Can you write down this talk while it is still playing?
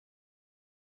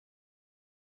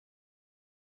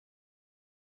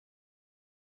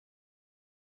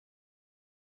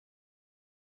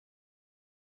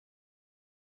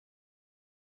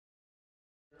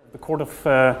the Court of,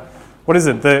 what is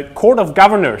it? The Court of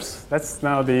Governors. That's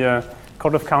now the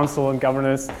Court of Council and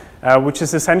Governors, which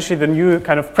is essentially the new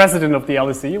kind of president of the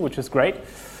LSE, which is great.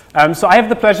 So I have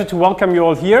the pleasure to welcome you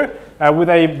all here with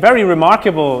a very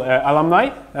remarkable alumni,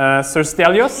 Sir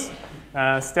Stelios.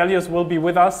 Stelios will be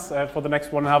with us for the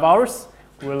next 1.5 hours.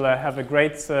 We'll have a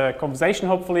great conversation,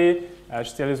 hopefully.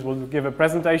 Stelios will give a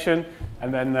presentation,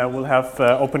 and then we'll have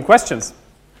open questions.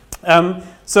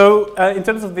 So in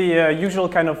terms of the usual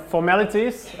kind of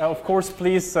formalities, of course,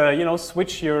 please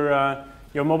switch your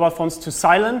mobile phones to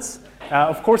silent.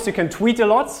 Of course, you can tweet a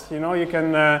lot. You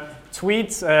can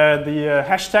tweet the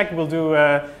hashtag. We'll do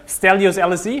Stelios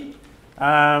LSE.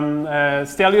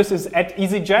 Stelios is at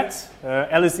EasyJet.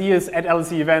 LSE is at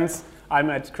LSE Events. I'm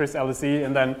at Chris LSE,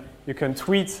 and then you can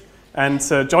tweet and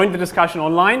join the discussion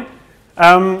online.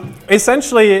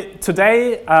 Essentially,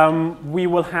 today we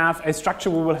will have a structure.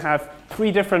 We will have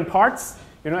 3 different parts.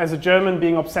 As a German,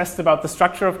 being obsessed about the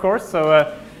structure, of course.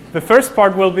 So the first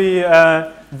part will be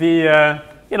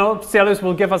Stelios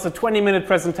will give us a 20-minute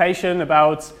presentation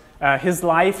about his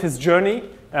life, his journey,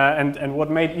 and what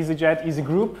made EasyJet, Easy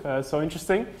Group so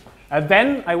interesting.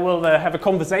 Then I will have a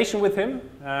conversation with him,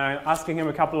 asking him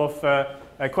a couple of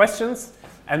questions.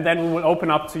 And then we will open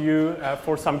up to you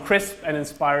for some crisp and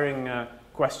inspiring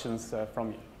questions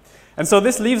from you. And so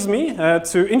this leaves me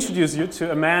to introduce you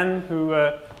to a man who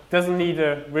doesn't need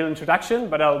a real introduction,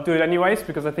 but I'll do it anyways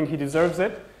because I think he deserves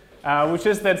it, which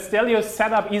is that Stelios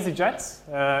set up EasyJet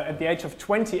at the age of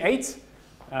 28,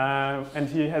 and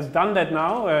he has done that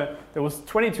now. That was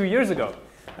 22 years ago.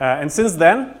 And since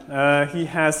then, he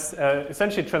has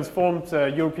essentially transformed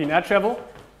European air travel,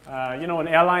 an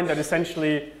airline that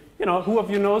essentially who of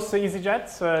you knows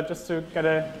EasyJet? Just to get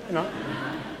a,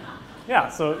 Yeah,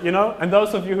 so, and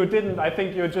those of you who didn't, I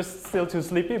think you're just still too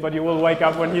sleepy, but you will wake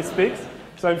up when he speaks.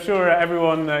 So I'm sure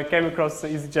everyone came across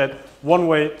EasyJet one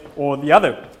way or the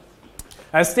other.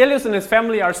 Stelios and his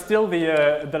family are still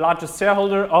the largest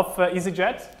shareholder of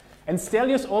EasyJet. And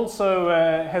Stelios also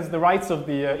has the rights of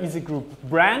the Easy Group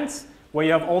brand, where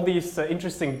you have all these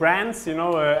interesting brands,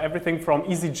 everything from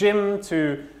Easy Gym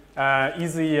to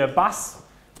Easy Bus.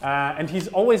 And he's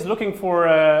always looking for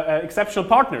exceptional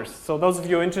partners. So those of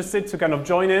you interested to kind of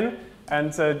join in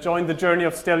and join the journey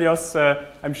of Stelios,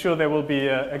 I'm sure there will be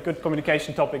a good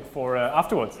communication topic for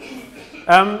afterwards.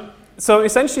 So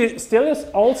essentially, Stelios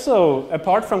also,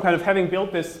 apart from kind of having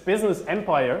built this business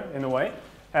empire in a way,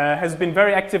 has been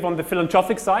very active on the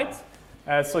philanthropic side.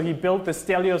 So he built the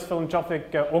Stelios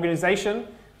Philanthropic Organization,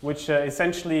 which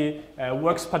essentially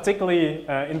works particularly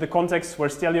in the context where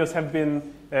Stelios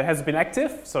has been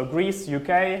active, so Greece,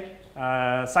 UK,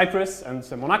 Cyprus, and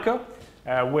Monaco,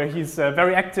 where he's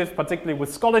very active, particularly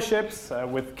with scholarships,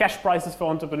 with cash prizes for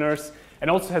entrepreneurs, and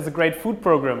also has a great food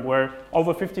program where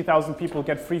over 50,000 people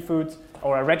get free food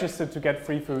or are registered to get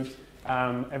free food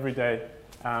every day.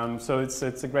 So it's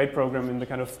a great program in the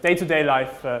kind of day-to-day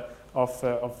life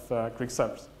of Greek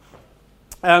Cyprus.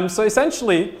 So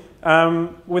essentially,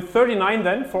 with 39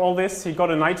 then, for all this, he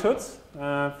got a knighthood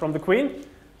from the Queen,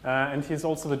 and he's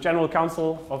also the General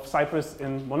Counsel of Cyprus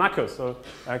in Monaco, so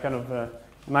kind of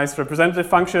nice representative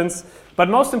functions. But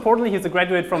most importantly, he's a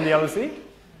graduate from the LSE.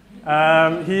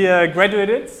 He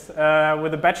graduated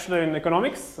with a Bachelor in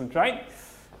Economics and Trade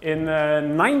in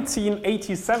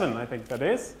 1987, I think that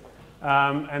is.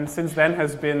 And since then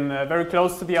has been very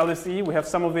close to the LSE. We have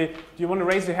some of the, do you want to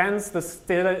raise your hands, the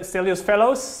Stelios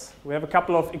Fellows? We have a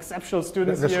couple of exceptional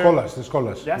students here. The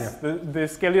scholars. Yes, yeah. the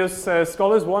Stelios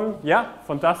Scholars one. Yeah,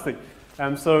 fantastic.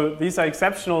 So these are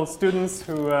exceptional students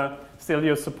who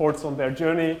Stelios supports on their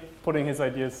journey, putting his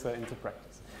ideas into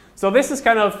practice. So this is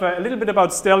kind of a little bit about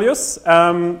Stelios,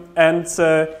 and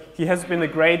he has been a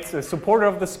great supporter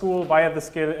of the school via the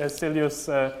Stelios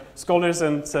Scholars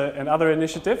and other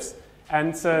initiatives.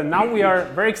 And now we are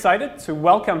very excited to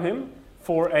welcome him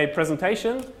for a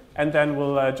presentation, and then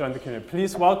we'll join the Q&A.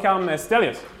 Please welcome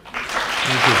Stelios.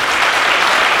 Thank you.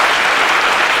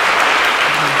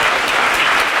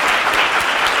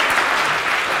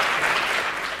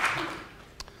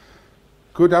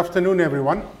 Good afternoon,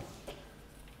 everyone.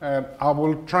 I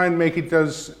will try and make it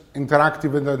as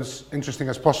interactive and as interesting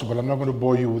as possible. I'm not going to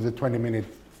bore you with a 20-minute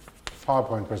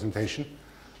PowerPoint presentation.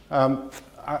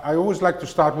 I always like to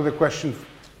start with a question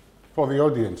for the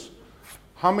audience.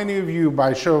 How many of you,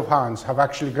 by show of hands, have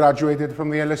actually graduated from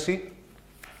the LSE?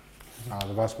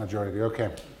 The vast majority,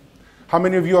 okay. How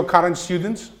many of you are current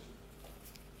students?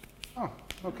 Oh,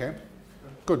 okay.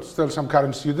 Good, still some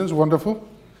current students, wonderful.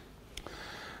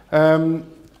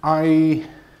 I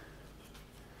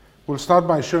will start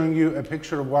by showing you a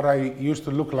picture of what I used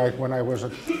to look like when I was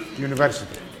at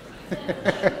university.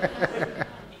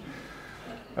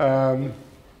 That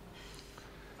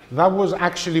was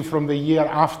actually from the year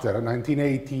after,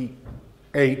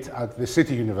 1988, at the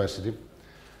City University.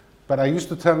 But I used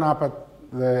to turn up at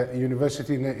the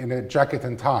university in a jacket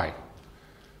and tie.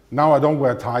 Now I don't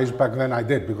wear ties, back then I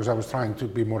did, because I was trying to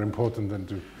be more important than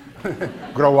to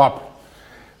grow up.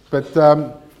 But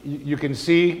you can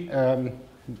see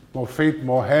more feet,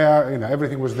 more hair,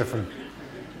 everything was different.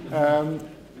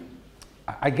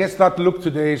 I guess that look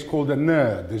today is called a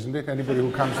nerd, isn't it? Anybody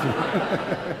who comes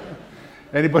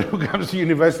to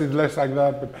university dressed like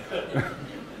that.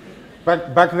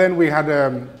 But back then we had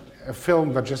a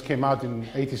film that just came out in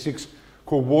 '86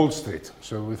 called Wall Street,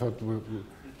 so we thought we were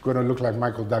going to look like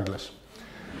Michael Douglas.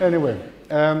 Anyway,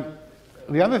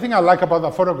 the other thing I like about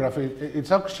that photograph,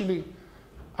 it's actually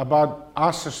about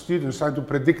us as students trying to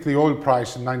predict the oil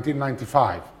price in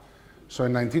 1995. So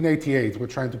in 1988, we're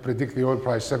trying to predict the oil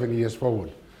price 7 years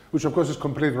forward, which of course is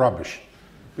complete rubbish,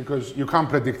 because you can't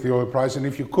predict the oil price, and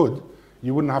if you could,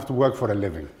 you wouldn't have to work for a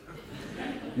living.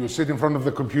 You sit in front of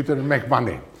the computer and make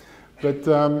money. But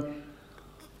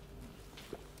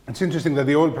it's interesting that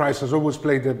the oil price has always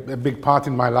played a big part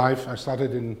in my life. I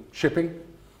started in shipping.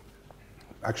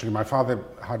 Actually, my father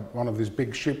had one of these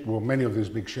big ships, well, many of these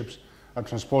big ships that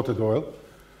transported oil.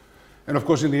 And of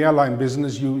course, in the airline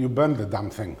business, you burn the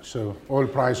damn thing. So oil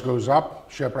price goes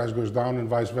up, share price goes down, and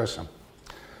vice versa.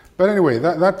 But anyway,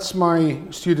 that's my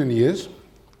student years.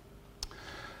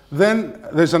 Then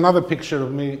there's another picture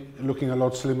of me looking a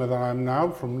lot slimmer than I am now,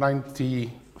 from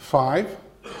 '95,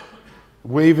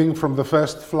 waving from the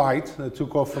first flight that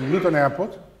took off from Luton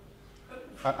Airport.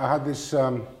 I had this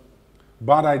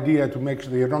bad idea to make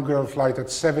the inaugural flight at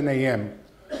 7 a.m.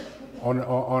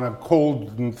 on a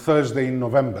cold Thursday in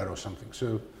November or something.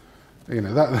 So,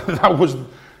 that was,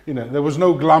 there was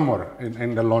no glamour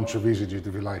in the launch of EasyJet,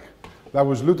 if you like. That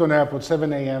was Luton Airport,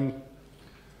 7 a.m.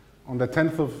 on the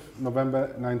 10th of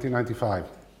November, 1995.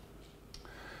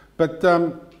 But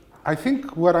I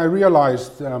think what I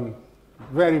realized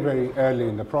very, very early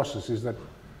in the process is that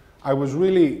I was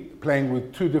really playing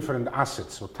with two different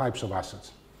assets or types of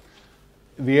assets.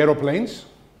 The aeroplanes,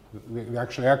 the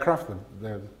actual aircraft,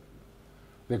 the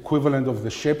equivalent of the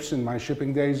ships in my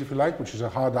shipping days, if you like, which is a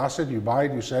hard asset. You buy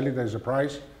it, you sell it, there's a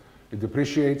price, it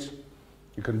depreciates,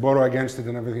 you can borrow against it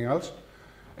and everything else.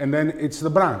 And then it's the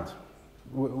brand,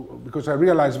 because I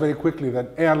realized very quickly that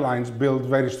airlines build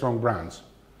very strong brands.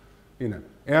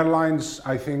 Airlines,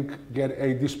 I think, get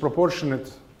a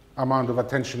disproportionate amount of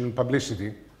attention and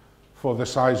publicity for the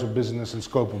size of business and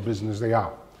scope of business they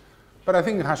are. But I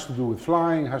think it has to do with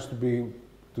flying, it has to do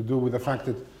with the fact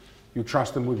that you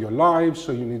trust them with your lives,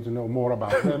 so you need to know more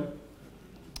about them.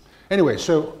 Anyway,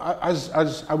 so as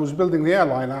I was building the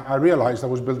airline, I realized I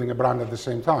was building a brand at the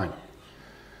same time.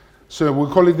 So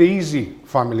we call it the Easy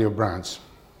family of brands.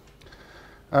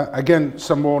 Again,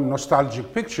 some more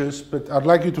nostalgic pictures, but I'd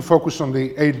like you to focus on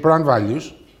the 8 brand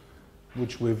values,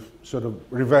 which we've sort of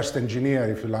reversed engineered,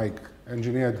 if you like,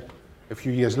 engineered a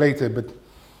few years later, but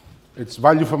it's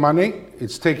value for money,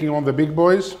 it's taking on the big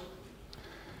boys,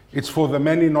 it's for the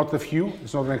many, not the few.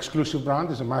 It's not an exclusive brand,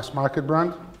 it's a mass market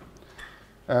brand.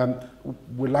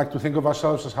 We like to think of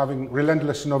ourselves as having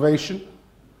relentless innovation.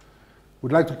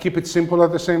 We'd like to keep it simple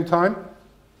at the same time.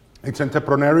 It's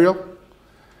entrepreneurial.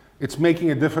 It's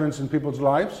making a difference in people's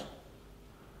lives.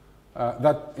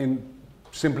 That in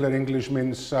simpler English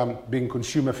means being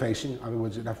consumer facing. In other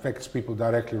words, it affects people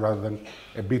directly rather than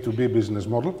a B2B business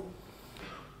model.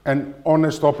 And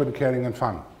honest, open, caring, and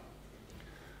fun.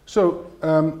 So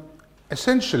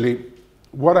essentially,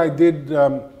 what I did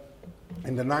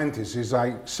in the 90s is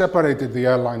I separated the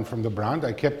airline from the brand.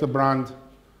 I kept the brand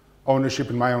ownership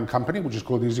in my own company, which is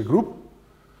called Easy Group.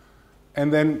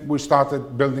 And then we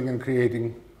started building and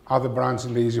creating other brands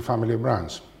in the Easy family of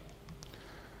brands.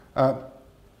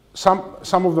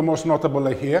 Some of the most notable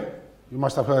are here. You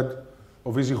must have heard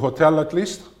of Easy Hotel at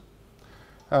least.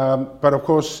 But of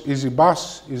course, Easy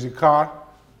Bus, Easy Car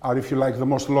are, if you like, the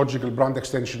most logical brand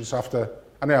extensions after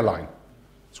an airline.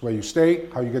 It's where you stay,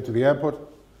 how you get to the airport,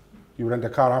 you rent a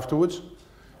car afterwards.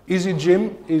 Easy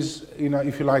Gym is,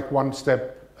 if you like, one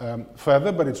step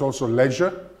further, but it's also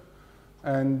leisure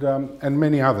and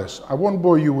many others. I won't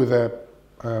bore you with a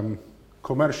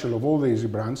commercial of all the Easy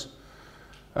brands,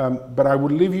 but I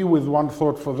would leave you with one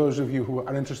thought for those of you who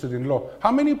are interested in law.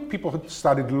 How many people have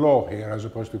studied law here as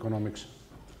opposed to economics?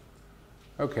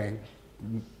 Okay,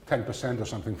 10% or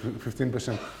something,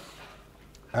 15%.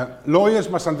 Lawyers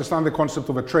must understand the concept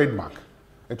of a trademark.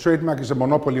 A trademark is a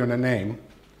monopoly on a name,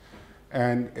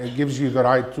 and it gives you the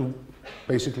right to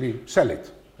basically sell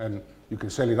it. And you can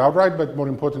sell it outright, but more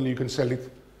importantly, you can sell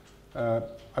it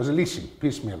as a leasing,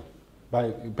 piecemeal, by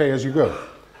pay as you go.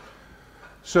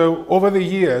 So over the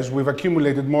years, we've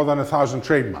accumulated more than 1,000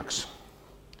 trademarks.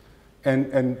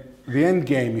 And the end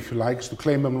game, if you like, is to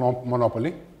claim a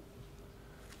monopoly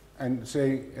and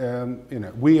say,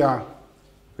 we are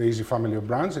the Easy family of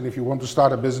brands, and if you want to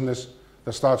start a business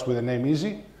that starts with the name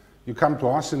Easy, you come to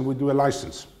us and we do a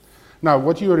license. Now,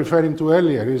 what you were referring to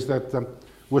earlier is that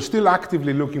we're still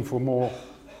actively looking for more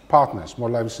partners, more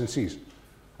licensees.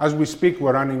 As we speak,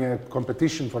 we're running a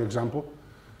competition, for example,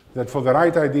 that for the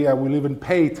right idea, we'll even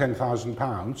pay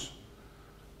 £10,000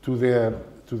 to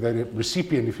the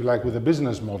recipient, if you like, with a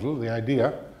business model, the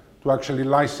idea, to actually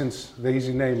license the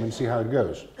Easy name and see how it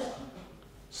goes.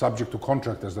 Subject to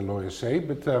contract, as the lawyers say,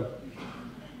 but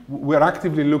we're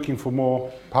actively looking for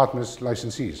more partners,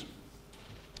 licensees.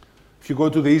 If you go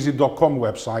to the easy.com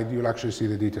website, you'll actually see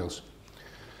the details.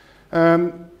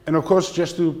 And of course,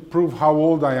 just to prove how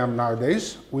old I am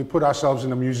nowadays, we put ourselves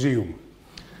in a museum.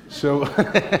 So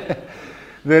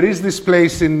there is this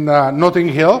place in Notting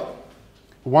Hill,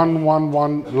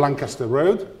 111 Lancaster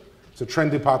Road. It's a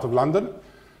trendy part of London.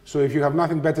 So if you have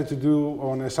nothing better to do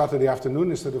on a Saturday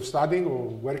afternoon instead of studying or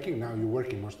working, now you're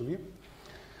working, most of you,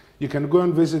 you can go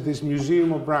and visit this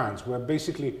Museum of Brands, where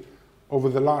basically over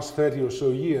the last 30 or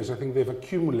so years, I think they've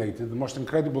accumulated the most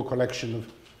incredible collection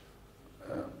of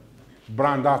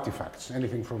brand artifacts,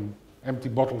 anything from empty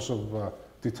bottles of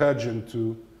detergent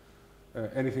to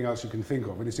anything else you can think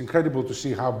of. And it's incredible to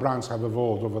see how brands have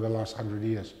evolved over the last 100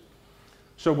 years.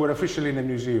 So we're officially in a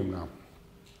museum now.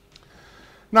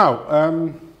 Now,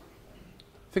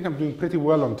 I think I'm doing pretty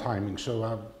well on timing,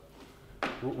 so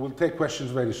we'll take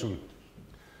questions very soon.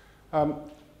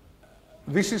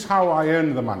 This is how I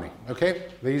earn the money, okay?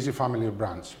 The Easy family of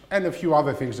brands. And a few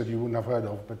other things that you wouldn't have heard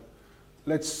of, but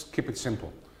let's keep it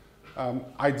simple.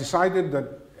 I decided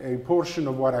that a portion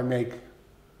of what I make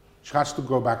has to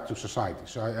go back to society.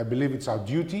 So I believe it's our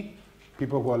duty.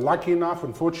 People who are lucky enough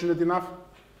and fortunate enough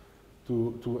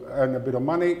to earn a bit of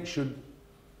money should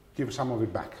give some of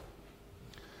it back.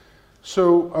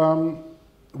 So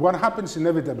what happens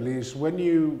inevitably is when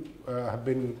you have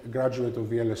been a graduate of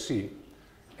the LSE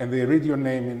and they read your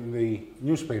name in the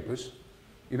newspapers,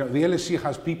 the LSE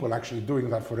has people actually doing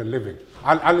that for a living.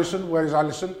 Alison, where is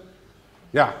Alison?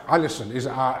 Yeah, Alison is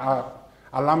our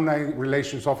alumni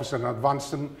relations officer in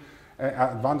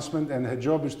advancement, and her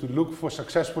job is to look for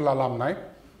successful alumni.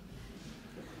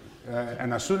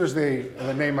 And as soon as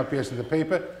the name appears in the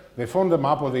paper, they phone them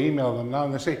up or they email them now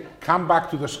and they say, come back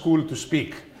to the school to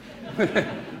speak.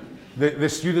 The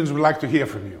students would like to hear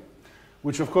from you.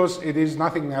 Which of course it is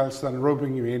nothing else than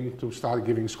roping you in to start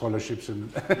giving scholarships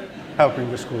and helping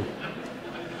the school.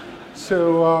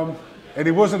 So, and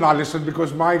it wasn't Alison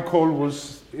because my call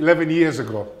was 11 years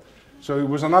ago. So it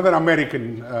was another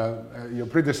American, your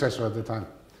predecessor at the time.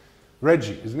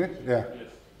 Reggie, isn't it? Yeah.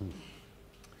 Yes.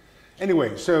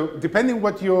 Anyway, so depending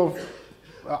what your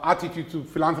attitude to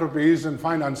philanthropy is and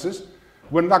finances,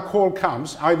 when that call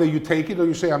comes, either you take it or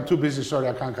you say, I'm too busy, sorry,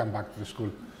 I can't come back to the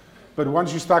school. But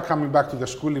once you start coming back to the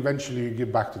school, eventually you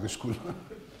give back to the school.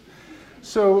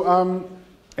 So,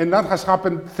 and that has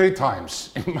happened 3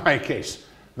 times in my case.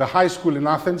 The high school in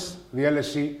Athens, the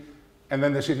LSE, and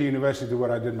then the City University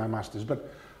where I did my master's.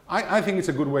 But I think it's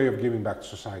a good way of giving back to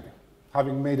society.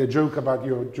 Having made a joke about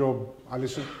your job,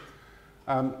 Alison,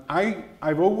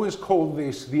 I've always called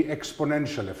this the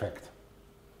exponential effect.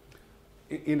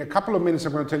 In a couple of minutes,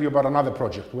 I'm going to tell you about another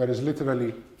project where there's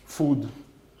literally food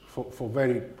for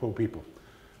very poor people.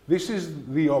 This is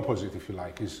the opposite, if you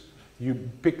like, is you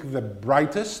pick the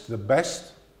brightest, the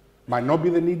best, might not be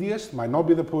the neediest, might not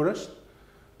be the poorest,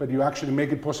 but you actually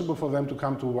make it possible for them to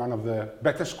come to one of the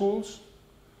better schools,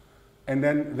 and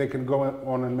then they can go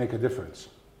on and make a difference.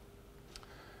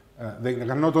 They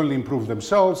can not only improve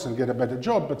themselves and get a better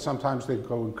job, but sometimes they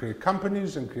go and create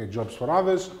companies and create jobs for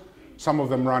others. Some of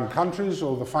them run countries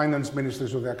or the finance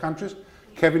ministers of their countries.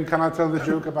 Kevin, can I tell the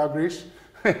joke about Greece?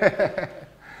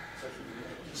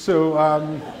 So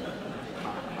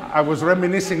I was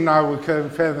reminiscing now with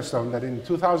Kevin Featherstone that in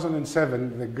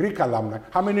 2007, the Greek alumni,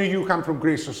 how many of you come from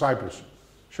Greece or Cyprus?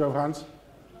 Show of hands.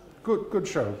 Good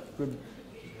show. Good.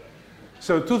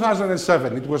 So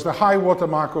 2007, it was the high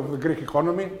watermark of the Greek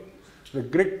economy. The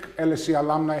Greek LSE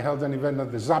alumni held an event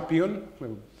at the Zapion, a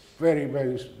very,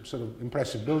 very sort of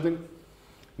impressive building,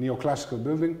 neoclassical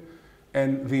building.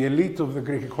 And the elite of the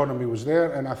Greek economy was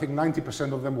there, and I think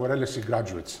 90% of them were LSE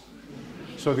graduates.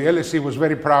 So the LSE was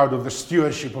very proud of the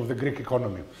stewardship of the Greek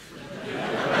economy.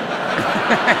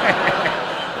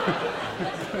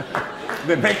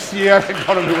 The next year, the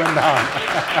economy went down.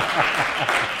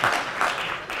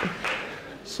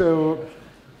 So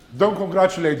don't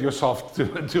congratulate yourself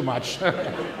too much.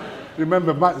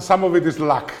 Remember, some of it is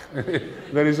luck.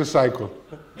 There is a cycle.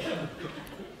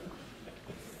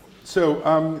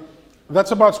 So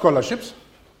that's about scholarships.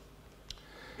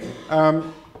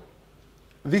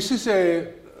 This is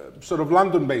a sort of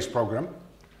London-based program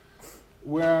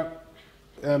where,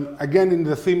 again, in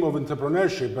the theme of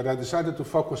entrepreneurship, but I decided to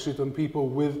focus it on people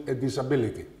with a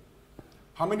disability.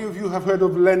 How many of you have heard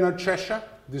of Leonard Cheshire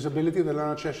Disability, the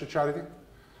Leonard Cheshire charity?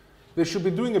 They should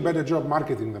be doing a better job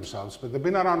marketing themselves, but they've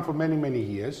been around for many, many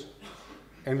years,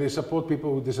 and they support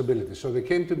people with disabilities. So they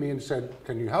came to me and said,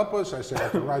 can you help us? I said, I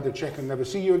can write a check and never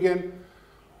see you again,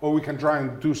 or we can try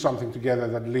and do something together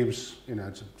that lives,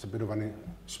 it's a bit of a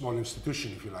small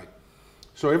institution, if you like.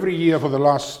 So every year for the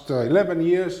last 11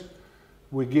 years,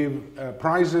 we give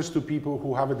prizes to people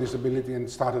who have a disability and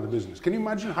started a business. Can you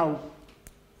imagine how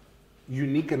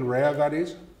unique and rare that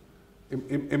is?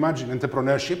 Imagine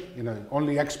entrepreneurship,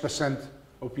 only X%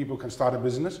 of people can start a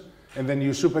business, and then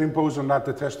you superimpose on that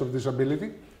the test of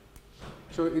disability.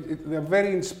 So they're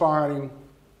very inspiring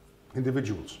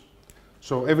individuals.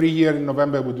 So every year in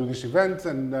November we do this event,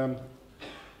 and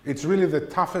it's really the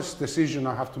toughest decision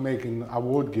I have to make in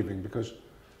award giving, because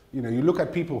you look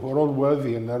at people who are all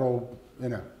worthy and they're all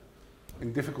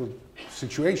in difficult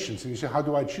situations, and you say, how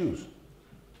do I choose?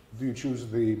 Do you choose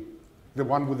the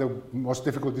one with the most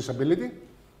difficult disability,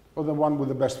 or the one with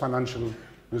the best financial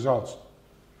results?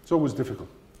 It's always difficult.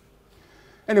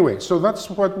 Anyway, so that's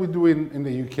what we do in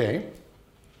the UK.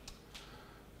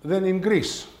 Then in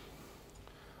Greece,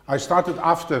 I started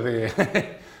after the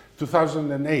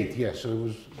 2008, yes,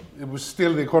 so it was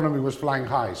still, the economy was flying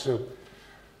high. So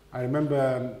I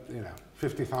remember,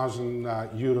 50,000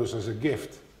 euros as a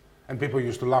gift, and people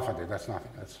used to laugh at it. That's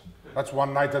nothing. That's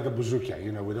one night at the Bouzoukia,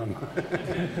 we don't,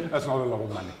 that's not a lot of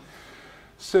money.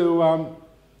 So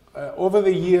over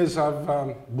the years,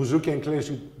 Bouzoukia, in case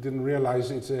you didn't realize,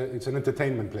 it's an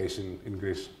entertainment place in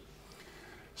Greece.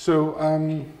 So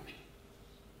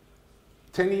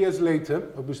 10 years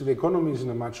later, obviously the economy is in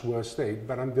a much worse state,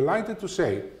 but I'm delighted to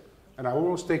say, and I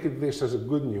always take this as a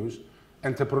good news,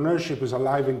 entrepreneurship is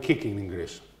alive and kicking in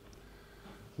Greece.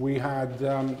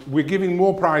 We're giving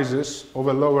more prizes of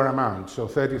a lower amount, so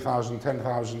 30,000,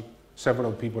 10,000,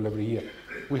 several people every year.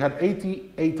 We had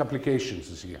 88 applications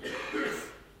this year,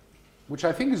 which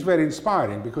I think is very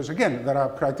inspiring because, again, there are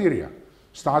criteria.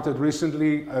 Started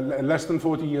recently, less than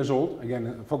 40 years old,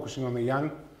 again, focusing on the young.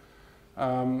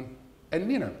 And,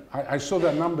 I saw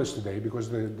their numbers today because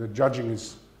the judging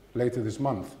is later this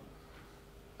month.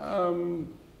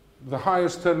 The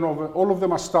highest turnover, all of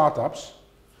them are startups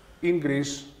in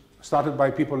Greece, started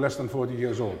by people less than 40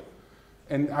 years old.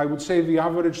 And I would say the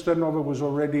average turnover was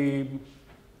already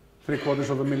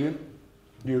 €750,000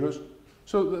 euros.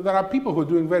 So there are people who are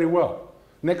doing very well.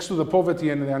 Next to the poverty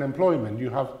and the unemployment,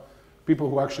 you have people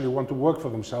who actually want to work for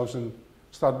themselves and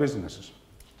start businesses.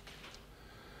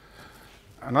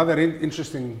 Another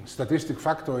interesting statistic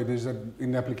factoid is that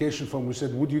in the application form we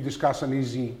said, would you discuss an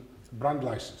easy brand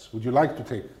license? Would you like to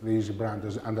take the easy brand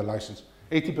under license?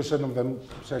 80% of them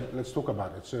said, let's talk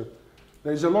about it. So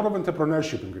there's a lot of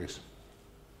entrepreneurship in Greece.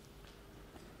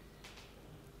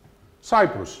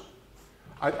 Cyprus.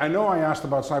 I know I asked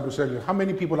about Cyprus earlier. How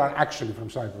many people are actually from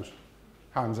Cyprus?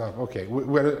 Hands up. Okay,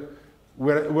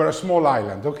 we're a small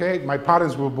island, okay? My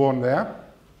parents were born there.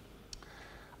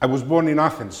 I was born in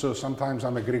Athens, so sometimes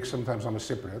I'm a Greek, sometimes I'm a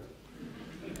Cypriot.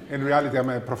 In reality, I'm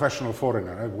a professional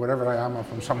foreigner. Wherever I am, I'm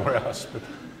from somewhere else.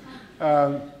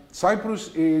 But,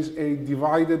 Cyprus is a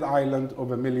divided island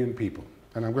of 1 million people.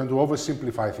 And I'm going to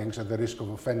oversimplify things at the risk of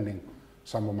offending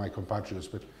some of my compatriots.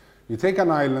 But you take an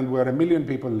island where 1 million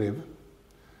people live,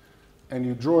 and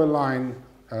you draw a line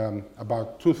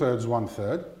about 2/3,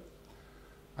 1/3.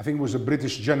 I think it was a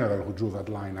British general who drew that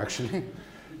line, actually.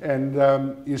 And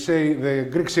you say the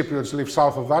Greek Cypriots live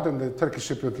south of that, and the Turkish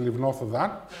Cypriots live north of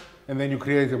that. And then you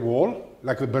create a wall,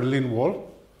 like the Berlin Wall.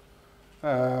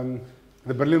 The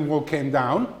Berlin Wall came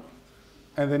down,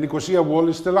 and the Nicosia Wall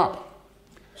is still up.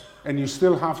 And you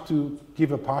still have to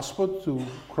give a passport to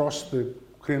cross the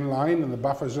green line and the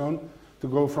buffer zone to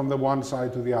go from the one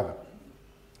side to the other.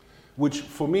 Which,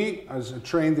 for me, as a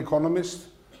trained economist,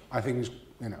 I think is,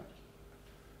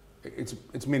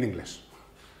 it's meaningless.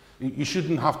 You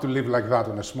shouldn't have to live like that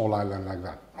on a small island like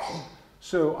that.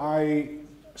 So I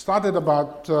started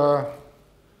about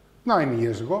 9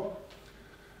 years ago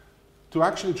to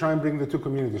actually try and bring the two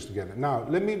communities together. Now,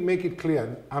 let me make it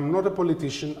clear. I'm not a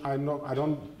politician. I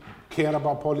don't care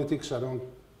about politics. I don't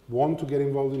want to get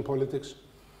involved in politics.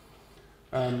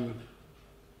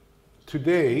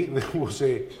 Today, there was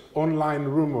an online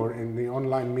rumor in the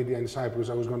online media in Cyprus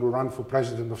I was going to run for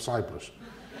president of Cyprus.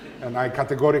 And I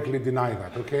categorically deny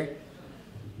that, okay?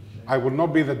 I will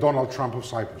not be the Donald Trump of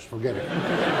Cyprus, forget it.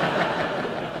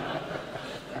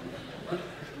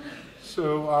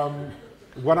 So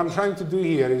what I'm trying to do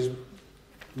here is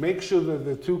make sure that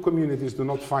the two communities do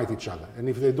not fight each other. And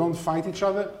if they don't fight each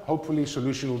other, hopefully a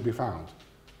solution will be found.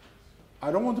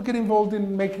 I don't want to get involved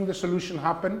in making the solution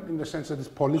happen in the sense that it's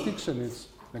politics and it's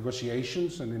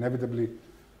negotiations, and inevitably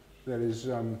there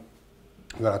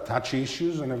are touchy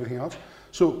issues and everything else.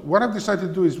 So what I've decided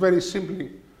to do is very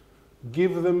simply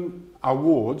give them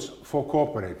awards for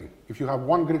cooperating. If you have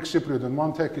one Greek Cypriot and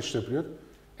one Turkish Cypriot,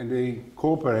 and they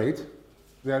cooperate,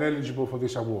 they are eligible for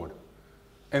this award.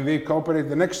 And they cooperate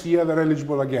the next year, they're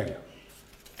eligible again.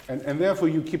 And therefore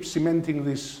you keep cementing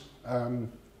these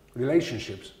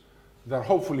relationships that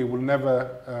hopefully will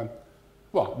never,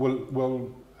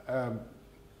 will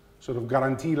sort of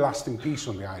guarantee lasting peace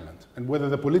on the island. And whether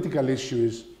the political issue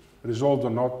is resolved or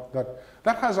not,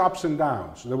 that has ups and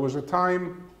downs. There was a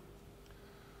time,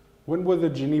 when were the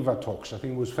Geneva talks? I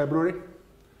think it was February,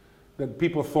 that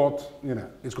people thought,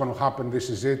 it's going to happen, this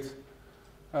is it.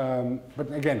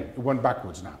 But again, it went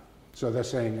backwards now. So they're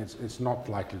saying it's not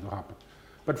likely to happen.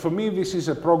 But for me, this is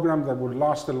a program that will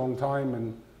last a long time,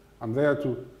 and I'm there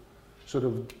to sort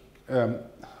of,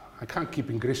 I can't keep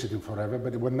increasing it forever,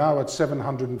 but we're now at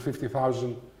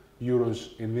 750,000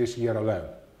 euros in this year alone.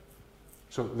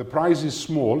 So the prize is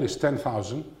small, it's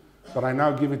 10,000, but I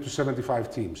now give it to 75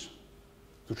 teams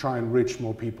to try and reach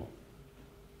more people.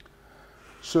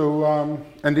 So,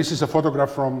 and this is a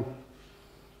photograph from,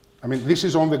 this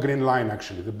is on the Green Line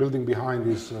actually. The building behind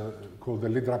is called the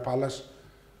Lidra Palace,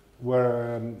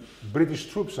 where British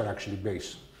troops are actually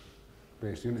based,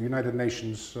 United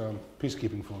Nations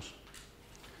peacekeeping force.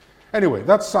 Anyway,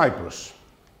 that's Cyprus.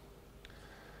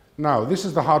 Now, this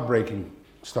is the heartbreaking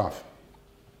stuff.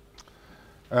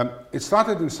 It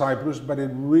started in Cyprus, but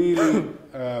it really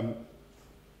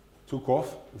took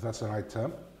off, if that's the right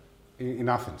term, in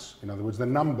Athens. In other words, the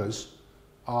numbers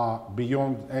are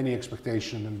beyond any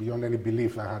expectation and beyond any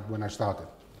belief I had when I started.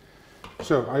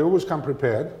 So I always come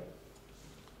prepared.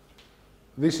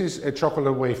 This is a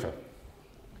chocolate wafer.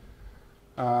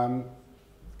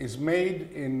 It's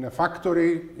made in a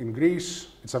factory in Greece.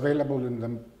 It's available in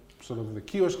the sort of the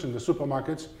kiosks in the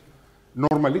supermarkets,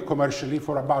 normally commercially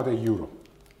for about €1,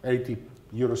 80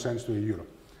 euro cents to €1.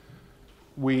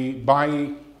 We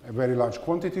buy a very large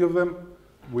quantity of them.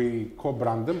 We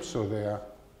co-brand them so they are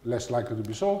less likely to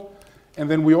be sold. And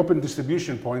then we open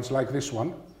distribution points like this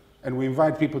one, and we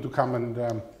invite people to come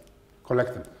and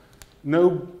collect them.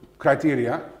 No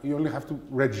criteria, you only have to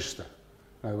register.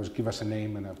 In other words, give us a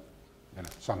name and a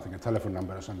telephone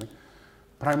number or something.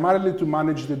 Primarily to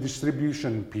manage the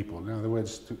distribution people, in other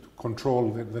words, to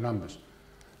control the numbers.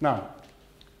 Now,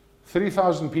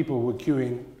 3,000 people were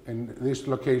queuing in this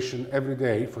location every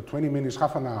day for 20 minutes,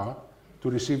 half an hour, to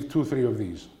receive 2 or 3 of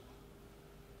these.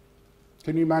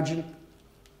 Can you imagine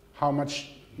how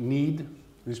much need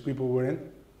these people were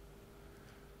in?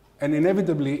 And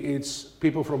inevitably, it's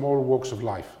people from all walks of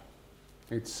life.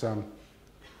 It's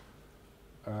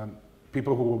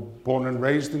people who were born and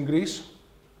raised in Greece,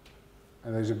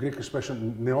 and there's a Greek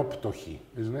expression, neoptochi,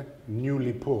 isn't it?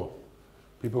 Newly poor.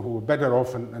 People who were better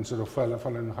off and sort of fell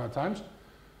in hard times.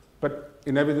 But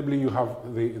inevitably, you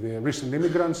have the recent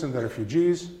immigrants and the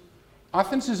refugees.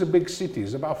 Athens is a big city,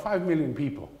 it's about 5 million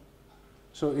people.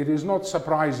 So it is not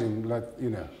surprising that,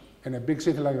 in a big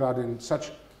city like that, in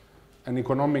such an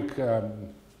economic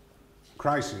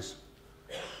crisis,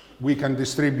 we can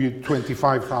distribute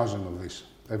 25,000 of this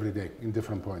every day in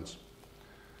different points.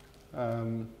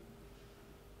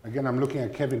 Again, I'm looking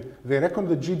at Kevin. They reckon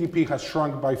the GDP has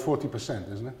shrunk by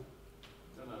 40%, isn't it?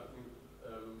 No, I think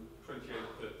 28,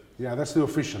 30. Yeah, that's the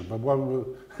official, but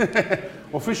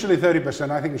officially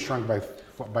 30%, I think it shrunk by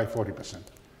 40%.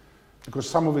 Because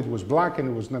some of it was black and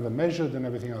it was never measured and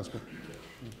everything else. But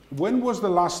when was the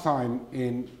last time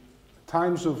in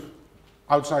times of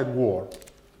outside war,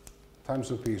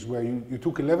 times of peace, where you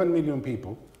took 11 million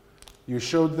people, you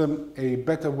showed them a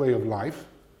better way of life,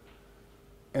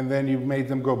 and then you made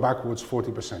them go backwards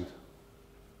 40%?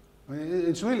 I mean,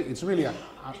 it's really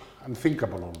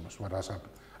unthinkable almost what has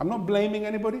happened. I'm not blaming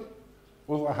anybody.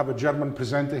 Well, I have a German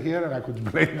presenter here, and I could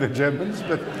blame the Germans,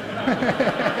 but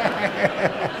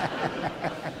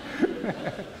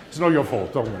it's not your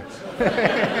fault, don't worry.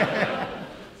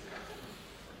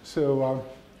 So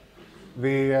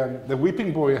the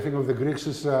whipping boy, I think, of the Greeks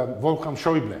is Wolfgang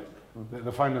Schäuble,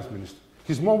 the finance minister.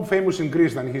 He's more famous in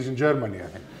Greece than he's in Germany, I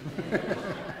think.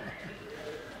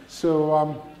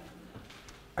 So,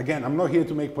 again, I'm not here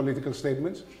to make political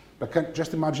statements, but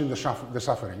just imagine the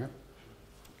suffering.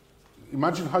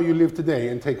 Imagine how you live today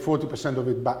and take 40% of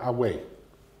it away.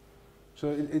 So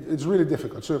it's really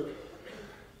difficult. So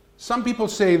some people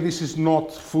say this is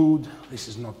not food, this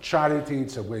is not charity,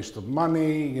 it's a waste of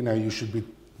money, you know, you should be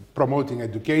promoting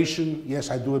education. Yes,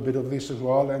 I do a bit of this as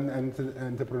well, and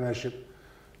entrepreneurship.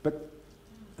 But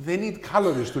they need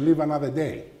calories to live another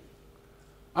day.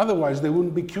 Otherwise, they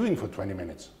wouldn't be queuing for 20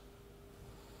 minutes.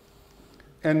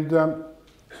 And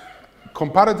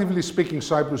comparatively speaking,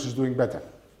 Cyprus is doing better.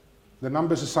 The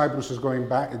numbers in Cyprus is going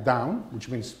down, which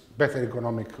means better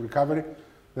economic recovery.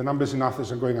 The numbers in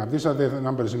Athens are going up. These are the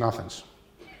numbers in Athens.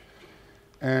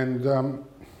 And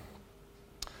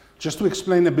just to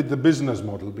explain a bit the business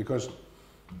model, because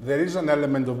there is an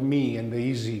element of me and the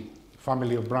easy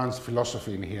family of brands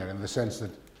philosophy in here, in the sense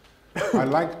that I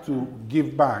like to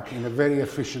give back in a very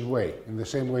efficient way. In the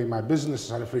same way my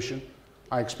businesses are efficient,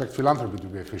 I expect philanthropy to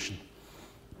be efficient.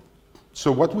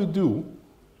 So what we do,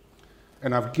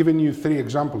 and I've given you 3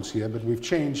 examples here, but we've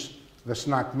changed the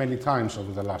snack many times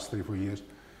over the last 3-4 years,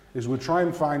 is we try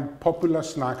and find popular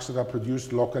snacks that are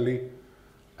produced locally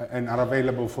and are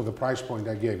available for the price point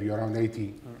I gave you, around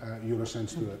 80 euro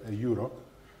cents to a euro.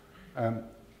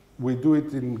 We do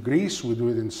it in Greece, we do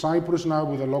it in Cyprus now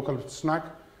with a local snack,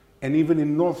 and even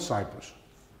in North Cyprus.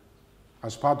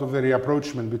 As part of the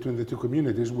reapproachment between the 2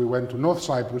 communities, we went to North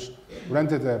Cyprus,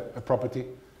 rented a property,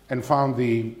 and found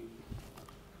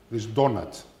this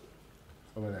donut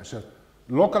over there. So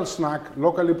local snack,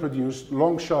 locally produced,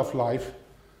 long shelf life,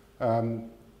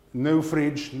 no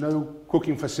fridge, no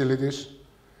cooking facilities,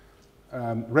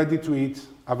 ready to eat,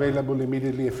 available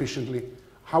immediately, efficiently.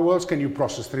 How else can you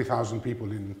process 3,000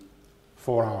 people in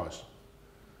 4 hours?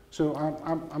 So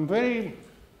I'm very,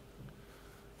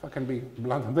 if I can be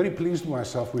blunt, I'm very pleased with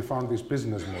myself we found this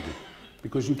business model,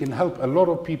 because you can help a lot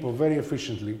of people very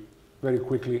efficiently, very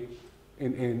quickly,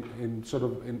 in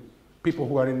people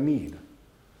who are in need,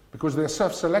 because they're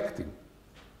self-selecting.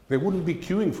 They wouldn't be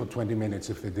queuing for 20 minutes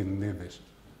if they didn't need this.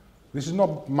 This is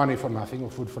not money for nothing or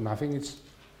food for nothing, it's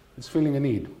filling a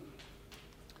need.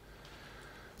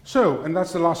 So, and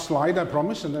that's the last slide, I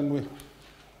promise, and then we'll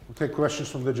take questions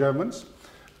from the Germans.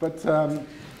 But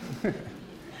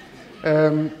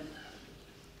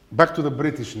back to the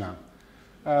British now.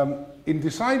 In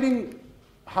deciding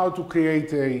how to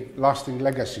create a lasting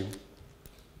legacy,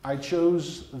 I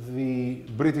chose the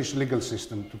British legal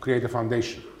system to create a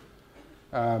foundation.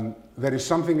 There is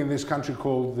something in this country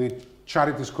called the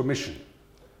Charities Commission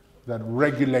that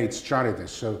regulates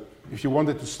charities. So if you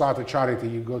wanted to start a charity,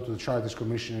 you go to the Charities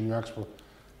Commission and you ask for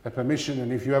a permission,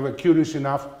 and if you're ever curious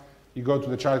enough, you go to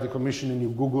the Charity Commission and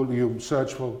you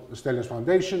search for the Stelios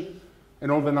Foundation,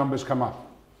 and all the numbers come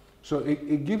up. So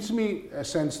it gives me a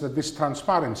sense that this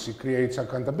transparency creates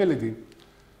accountability,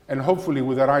 and hopefully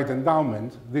with the right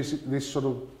endowment, this sort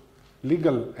of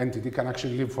legal entity can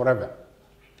actually live forever.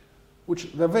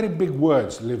 Which, they're very big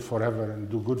words, live forever and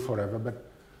do good forever, but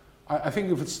I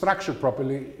think if it's structured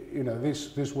properly, you know,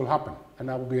 this will happen, and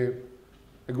that will be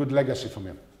a good legacy for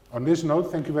me. On this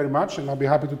note, thank you very much, and I'll be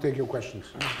happy to take your questions.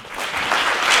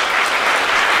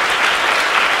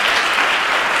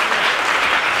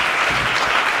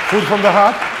 Food from the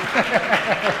heart.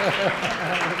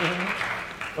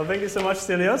 Well, thank you so much,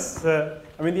 Stelios.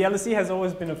 I mean, the LSE has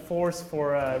always been a force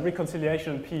for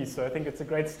reconciliation and peace, so I think it's a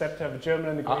great step to have a German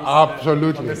and a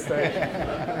Greece on this stage.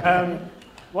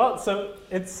 Well, so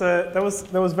it's that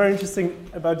was very interesting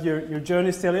about your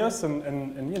journey, Stelios,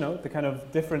 and you know, the kind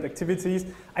of different activities.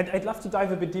 I'd love to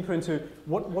dive a bit deeper into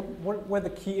what were the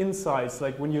key insights,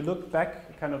 like when you look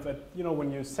back, kind of at, you know,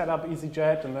 when you set up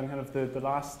EasyJet, and then kind of the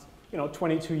last, you know,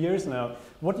 22 years now.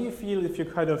 What do you feel, if you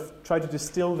kind of try to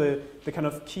distill the kind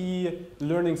of key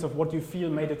learnings of what you feel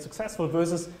made it successful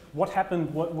versus what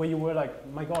happened where you were like,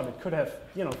 my God, it could have,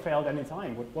 you know, failed any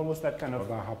time? What was that kind of?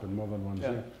 Well, that happened more than once.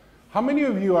 Yeah. Yeah. How many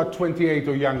of you are 28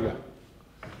 or younger?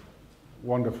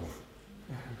 Wonderful.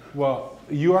 Well,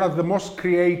 you are at the most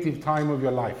creative time of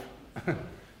your life.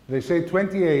 They say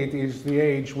 28 is the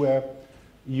age where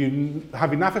you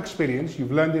have enough experience,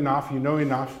 you've learned enough, you know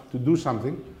enough to do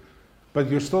something, but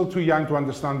you're still too young to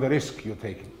understand the risk you're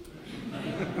taking.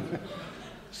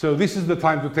 So this is the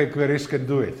time to take the risk and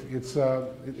do it. It's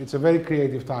a very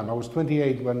creative time. I was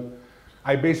 28 when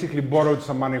I basically borrowed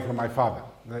some money from my father.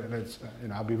 You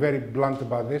know, I'll be very blunt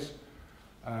about this.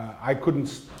 I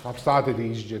couldn't have started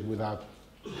EasyJet without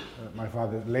my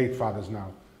father, late father's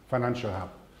now, financial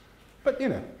help. But you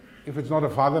know, if it's not a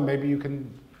father, maybe you can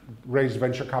raise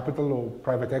venture capital or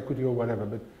private equity or whatever.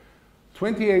 But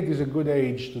 28 is a good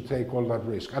age to take all that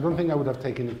risk. I don't think I would have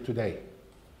taken it today.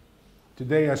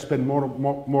 Today I spend more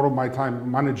of my time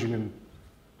managing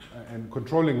and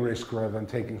controlling risk rather than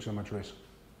taking so much risk.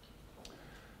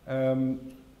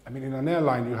 I mean, in an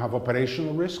airline, you have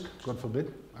operational risk, God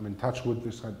forbid. I mean, Touchwood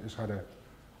has had an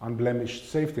unblemished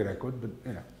safety record, but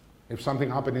if something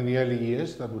happened in the early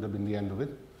years, that would have been the end of it.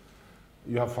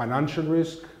 You have financial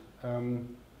risk.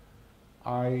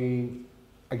 I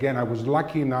was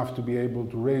lucky enough to be able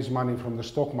to raise money from the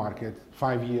stock market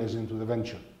 5 years into the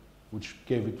venture, which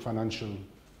gave it financial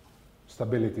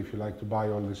stability, if you like, to buy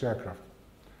all this aircraft.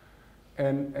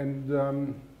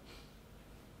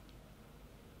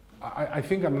 I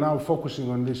think I'm now focusing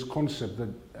on this concept that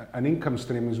an income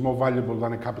stream is more valuable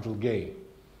than a capital gain.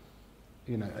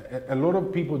 A lot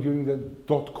of people during the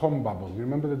dot-com bubble, you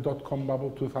remember the dot-com bubble,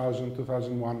 2000,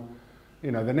 2001?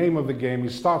 The name of the game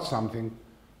is start something,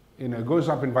 it goes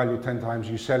up in value 10 times,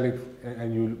 you sell it,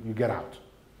 and you get out.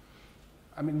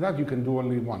 I mean, that you can do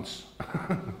only once.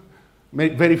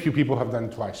 Very few people have done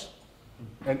it twice.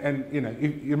 And you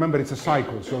remember it's a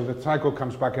cycle, so the cycle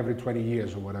comes back every 20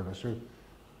 years or whatever. So,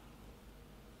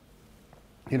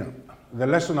 the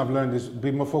lesson I've learned is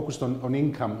be more focused on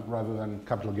income rather than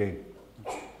capital gain.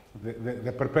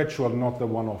 The perpetual, not the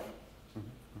one-off.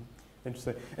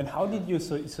 Interesting. And how did you,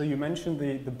 so you mentioned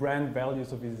the brand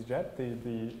values of EasyJet,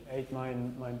 the 8,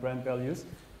 9 brand values.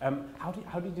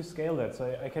 How did you scale that?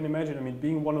 So I can imagine, I mean,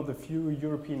 being one of the few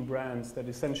European brands that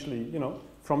essentially,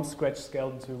 from scratch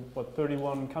scaled to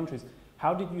 31 countries.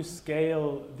 How did you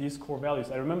scale these core values?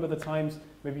 I remember the times,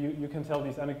 maybe you can tell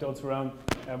these anecdotes around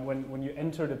when you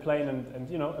entered a plane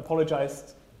and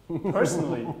apologized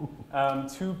personally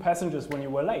to passengers when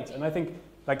you were late. And I think,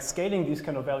 like, scaling these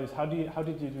kind of values, how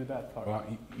did you do that part? Well,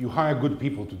 you hire good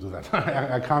people to do that.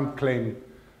 I can't claim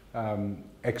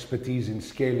expertise in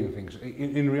scaling things.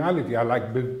 In reality, I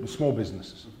like small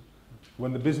businesses.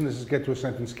 When the businesses get to a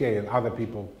certain scale, other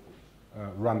people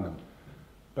run them.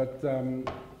 But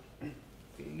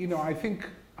I think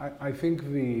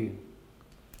the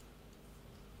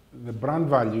brand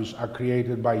values are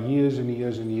created by years and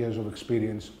years and years of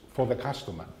experience for the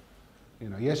customer.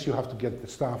 Yes, you have to get the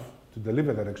staff to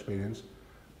deliver that experience,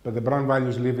 but the brand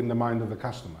values live in the mind of the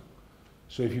customer.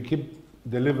 So if you keep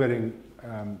delivering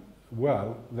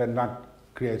well, then that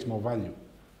creates more value.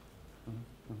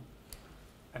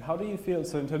 And how do you feel,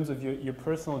 so in terms of your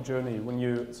personal journey,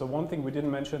 so one thing we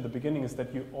didn't mention at the beginning is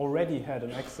that you already had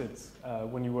an exit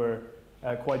when you were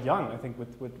quite young, I think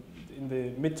in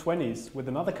the mid-20s with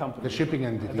another company. The shipping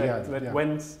entity, that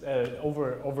went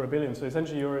over $1 billion. So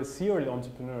essentially you're a serial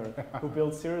entrepreneur who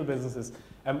builds serial businesses.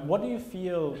 What do you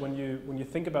feel when you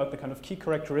think about the kind of key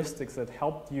characteristics that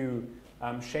helped you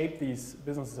shape these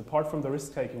businesses apart from the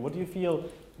risk taking? What do you feel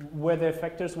were there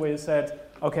factors where you said,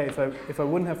 okay, if I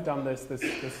wouldn't have done this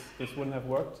wouldn't have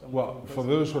worked? Well, for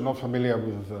those who are not familiar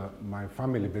with my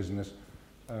family business,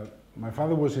 my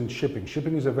father was in shipping.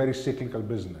 Shipping is a very cyclical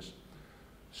business.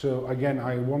 So again,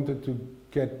 I wanted to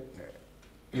get,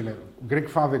 Greek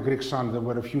father, Greek son, there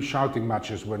were a few shouting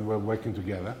matches when we were working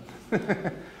together.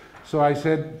 So I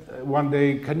said one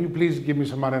day, can you please give me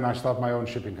some money and I start my own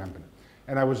shipping company?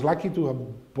 And I was lucky to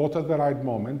have bought at the right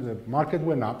moment. The market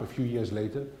went up a few years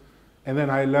later. And then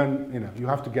I learned, you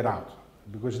have to get out.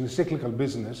 Because in a cyclical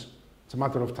business, it's a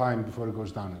matter of time before it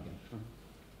goes down again. Mm-hmm.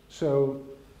 So,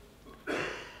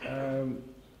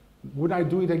 would I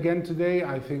do it again today?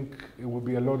 I think it would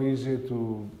be a lot easier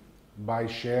to buy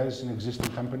shares in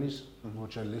existing companies,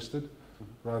 which are listed,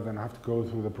 rather than have to go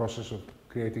through the process of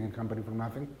creating a company from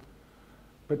nothing.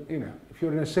 But, if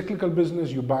you're in a cyclical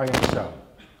business, you buy and sell.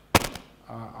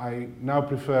 I now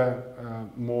prefer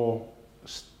more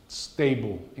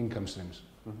stable income streams.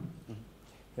 Mm-hmm.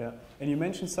 Yeah, and you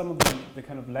mentioned some of the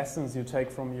kind of lessons you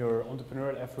take from your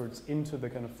entrepreneurial efforts into the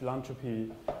kind of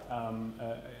philanthropy,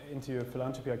 into your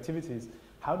philanthropy activities.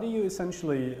 How do you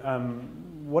essentially,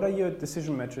 what are your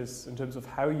decision metrics in terms of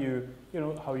how you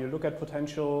look at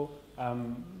potential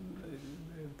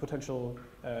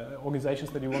organizations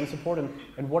that you want to support,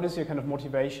 and what is your kind of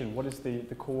motivation? What is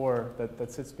the core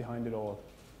that sits behind it all?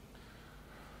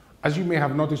 As you may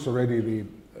have noticed already,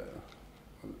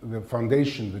 the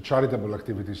foundation, the charitable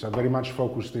activities are very much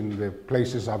focused in the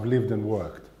places I've lived and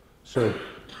worked. So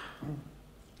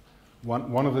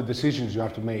one of the decisions you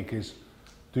have to make is,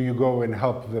 do you go and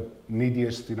help the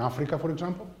neediest in Africa, for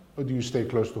example, or do you stay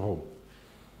close to home?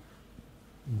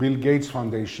 Bill Gates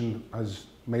Foundation has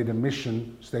made a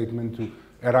mission statement to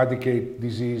eradicate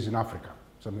disease in Africa.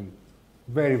 Something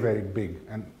very, very big,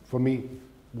 and for me,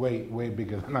 way, way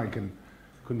bigger than I can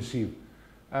conceive.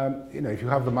 If you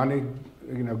have the money,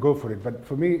 go for it. But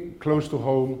for me, close to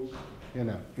home,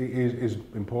 is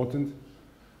important.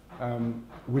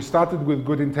 We started with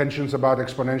good intentions about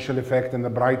exponential effect and the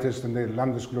brightest and the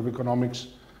London School of Economics,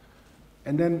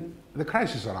 and then the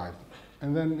crisis arrived,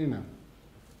 and then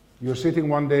You're sitting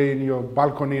one day in your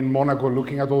balcony in Monaco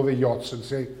looking at all the yachts and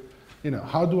say,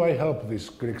 how do I help these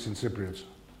Greeks and Cypriots?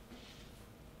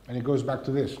 And it goes back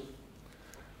to this.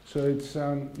 So it's,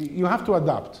 you have to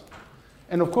adapt.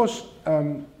 And of course,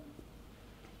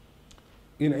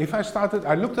 if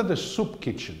I looked at the soup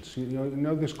kitchens,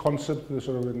 this concept,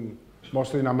 sort of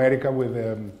mostly in America with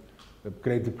the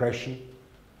Great Depression.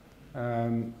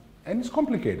 And it's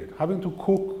complicated, having to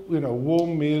cook,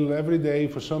 warm meal every day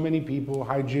for so many people,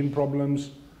 hygiene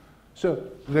problems. So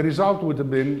the result would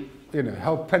have been,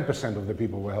 help 10% of the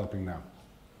people we're helping now.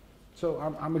 So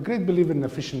I'm a great believer in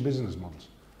efficient business models.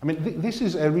 I mean, this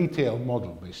is a retail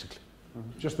model, basically.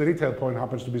 Mm-hmm. Just the retail point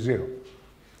happens to be 0.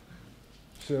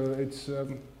 So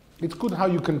it's good how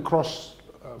you can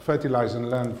cross-fertilize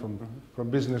and learn from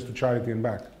business to charity and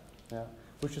back. Yeah.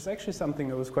 Which is actually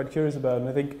something I was quite curious about, and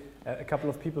I think a couple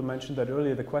of people mentioned that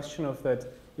earlier, the question of that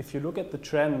if you look at the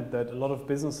trend that a lot of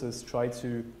businesses try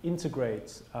to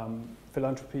integrate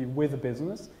philanthropy with a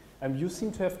business, and you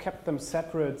seem to have kept them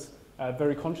separate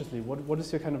very consciously. What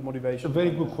is your kind of motivation? It's a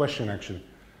very good question, actually.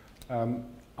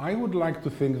 I would like to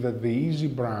think that the Easy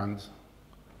brand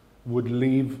would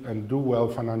live and do well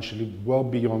financially well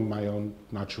beyond my own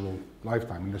natural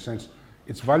lifetime, in the sense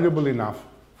it's valuable enough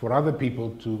for other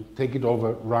people to take it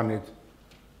over, run it,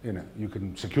 you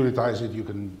can securitize it, you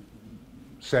can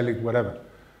sell it, whatever.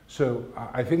 So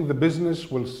I think the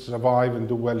business will survive and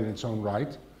do well in its own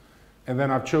right. And then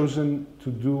I've chosen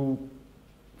to do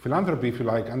philanthropy, if you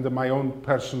like, under my own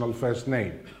personal first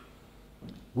name,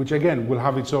 which again will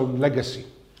have its own legacy.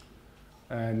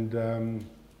 And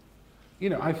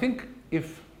I think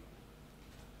if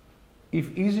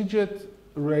EasyJet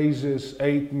raises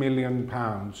 £8 million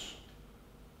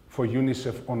for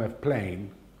UNICEF on a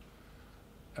plane,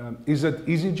 is it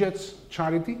EasyJet's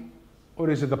charity or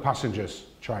is it the passenger's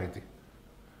charity?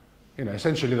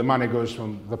 Essentially the money goes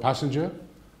from the passenger.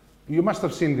 You must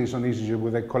have seen this on EasyJet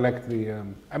where they collect the,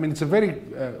 it's a very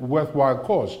worthwhile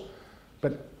cause,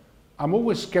 but I'm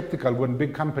always skeptical when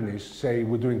big companies say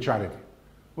we're doing charity.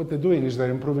 What they're doing is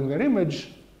they're improving their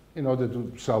image in order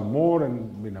to sell more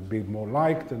and be more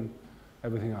liked and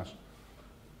everything else.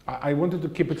 I wanted to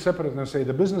keep it separate and say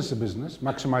the business is a business,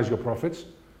 maximize your profits,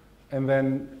 and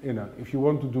then, if you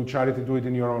want to do charity, do it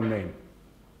in your own name.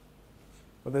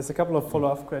 Well, there's a couple of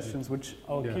follow-up questions which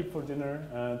I'll keep for dinner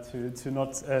to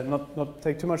not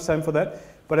take too much time for that.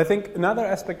 But I think another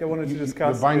aspect I wanted to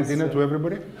discuss. You're buying dinner to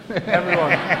everybody?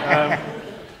 Everyone.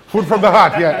 Food from the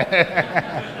heart,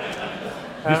 yeah.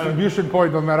 Distribution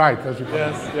point on the right, as you call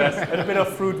it. Yes, and a bit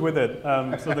of fruit with it.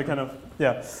 So the kind of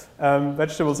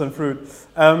vegetables and fruit.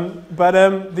 But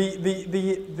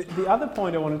the other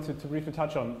point I wanted to briefly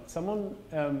touch on, someone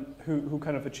who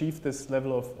kind of achieved this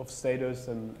level of status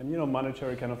and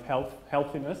monetary kind of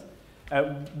healthiness.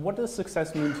 What does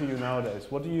success mean to you nowadays?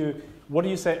 What do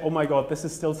you say? Oh my God, this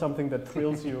is still something that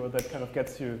thrills you or that kind of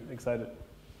gets you excited.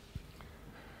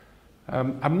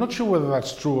 I'm not sure whether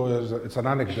that's true or it's an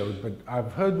anecdote, but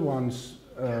I've heard once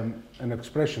an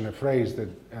expression, a phrase that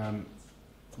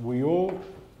we all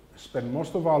spend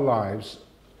most of our lives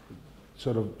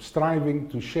sort of striving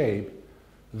to shape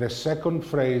the second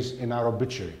phrase in our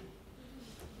obituary.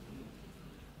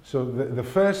 So the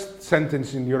first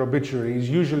sentence in your obituary is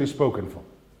usually spoken for.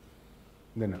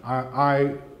 Then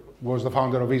I was the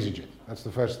founder of EasyJet. That's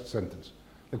the first sentence.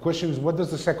 The question is, what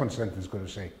does the second sentence going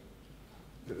to say?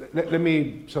 Let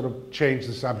me sort of change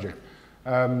the subject.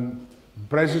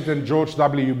 President George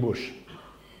W. Bush,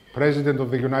 President of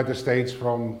the United States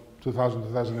from 2000 to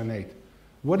 2008.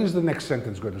 What is the next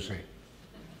sentence going to say?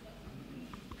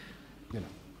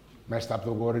 Messed up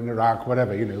the war in Iraq,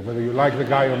 whatever, whether you like the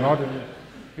guy or not,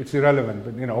 it's irrelevant.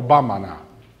 But, Obama now,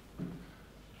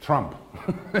 Trump.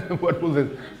 What will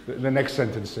the next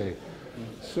sentence say?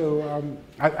 So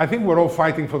I think we're all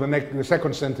fighting for the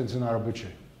second sentence in our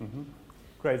obituary. Mm-hmm.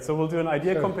 Great, so we'll do an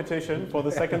idea competition for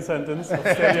the second sentence of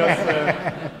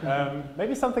Stelios.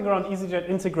 Maybe something around EasyJet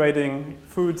integrating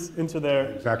foods into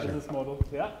their business model.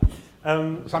 Yeah.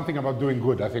 Something about doing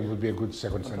good, I think, would be a good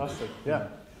second fantastic. sentence. Yeah,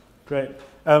 great.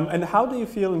 And how do you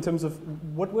feel in terms of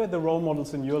what were the role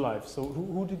models in your life? So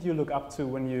who did you look up to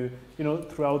when you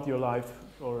throughout your life,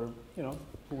 or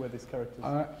who were these characters?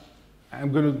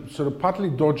 I'm going to sort of partly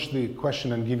dodge the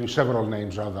question and give you several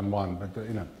names rather than one, but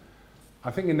I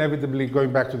think inevitably,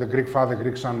 going back to the Greek father,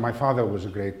 Greek son, my father was a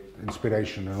great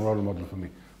inspiration and role model for me,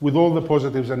 with all the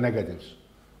positives and negatives.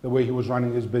 The way he was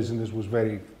running his business was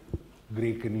very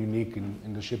Greek and unique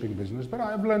in the shipping business, but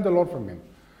I've learned a lot from him.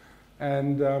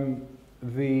 And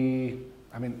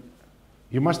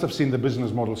you must have seen the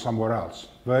business model somewhere else.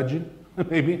 Virgin,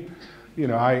 maybe?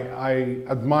 I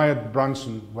admired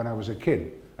Branson when I was a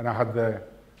kid, and I had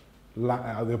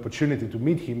the opportunity to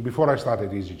meet him before I started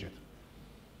EasyJet.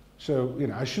 So, you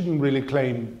know, I shouldn't really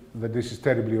claim that this is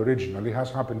terribly original. It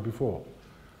has happened before.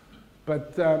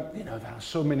 But, you know, there are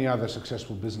so many other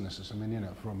successful businesses. I mean, you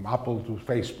know, from Apple to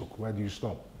Facebook, where do you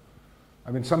stop?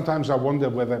 I mean, sometimes I wonder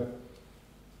whether,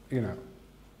 you know,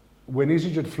 when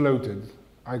EasyJet floated,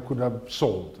 I could have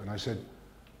sold. And I said,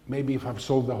 maybe if I've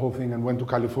sold the whole thing and went to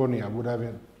California,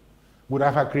 would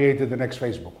I have created the next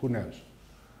Facebook? Who knows?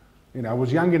 You know, I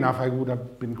was young enough, I would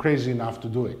have been crazy enough to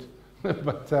do it.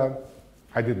 But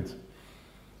I didn't.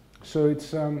 So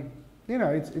it's, you know,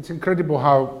 it's incredible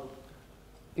how,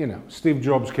 you know, Steve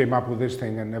Jobs came up with this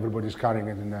thing and everybody's carrying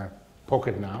it in their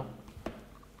pocket now.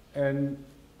 And,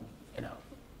 you know,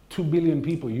 2 billion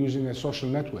people using a social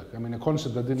network. I mean, a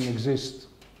concept that didn't exist,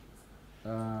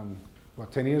 10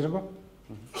 years ago?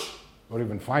 Mm-hmm. Or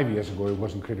even 5 years ago, it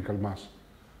wasn't critical mass.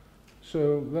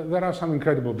 So there are some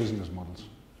incredible business models.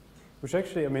 Which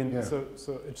actually, I mean, yeah. So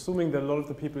assuming that a lot of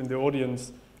the people in the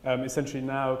audience essentially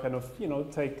now kind of, you know,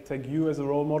 take you as a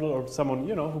role model or someone,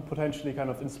 you know, who potentially kind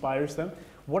of inspires them.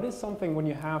 What is something when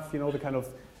you have, you know, the kind of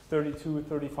 32,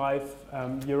 35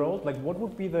 year old, like what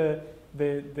would be the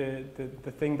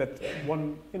thing that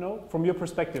one, you know, from your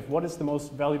perspective, what is the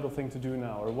most valuable thing to do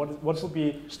now? Or what would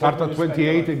be... Start at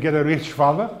 28 and get a rich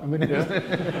father? I mean, yeah.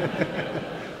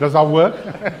 Does that work?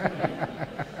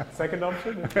 Second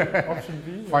option? Option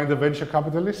B? Find a venture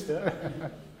capitalist? Yeah.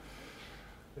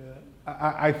 Yeah.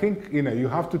 I think, you know, you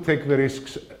have to take the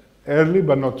risks early,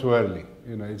 but not too early.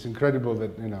 You know, it's incredible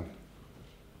that, you know,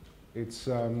 it's...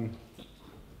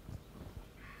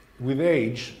 with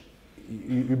age,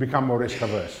 you become more risk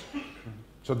averse.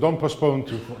 So don't postpone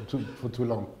for too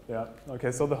long. Yeah,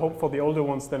 okay, so the hope for the older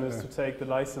ones then is to take the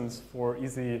license for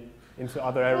easy into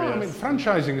other areas. Well, I mean,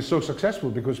 franchising is so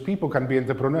successful because people can be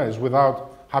entrepreneurs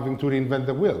without having to reinvent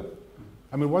the wheel.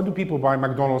 I mean, why do people buy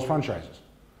McDonald's franchises?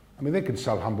 I mean, they can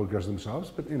sell hamburgers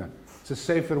themselves, but, you know, it's a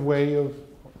safer way of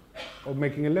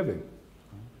making a living.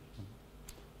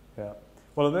 Yeah.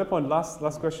 Well, at that point, last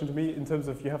question to me, in terms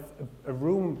of you have a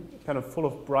room kind of full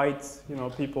of bright, you know,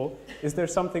 people. Is there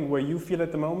something where you feel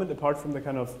at the moment, apart from the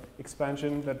kind of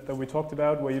expansion that we talked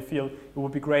about, where you feel it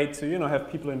would be great to, you know,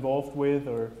 have people involved with,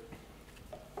 or?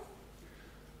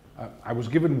 I was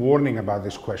given warning about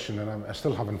this question, and I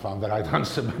still haven't found the right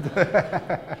answer.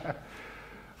 But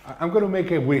I'm going to make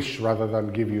a wish rather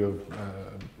than give you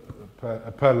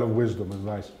a pearl of wisdom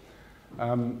advice.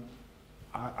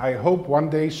 I hope one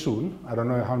day soon, I don't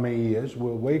know how many years,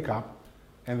 we'll wake up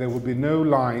and there will be no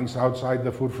lines outside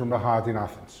the Food from the Heart in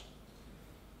Athens.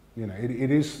 You know,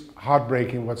 it is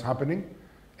heartbreaking what's happening,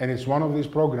 and it's one of these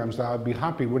programs that I'll be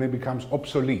happy when it becomes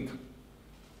obsolete.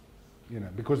 You know,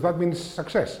 because that means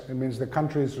success. It means the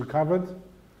country is recovered,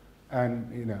 and,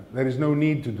 you know, there is no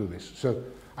need to do this. So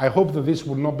I hope that this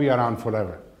will not be around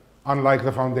forever. Unlike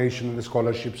the foundation and the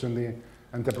scholarships and the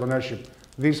entrepreneurship,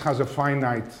 this has a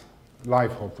finite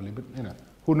life, hopefully, but, you know,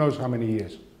 who knows how many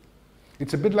years.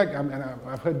 It's a bit like,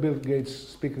 I've heard Bill Gates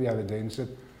speak the other day and said,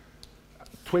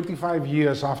 25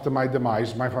 years after my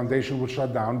demise, my foundation will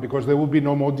shut down because there will be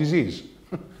no more disease.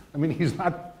 I mean, he's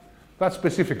not that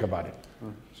specific about it.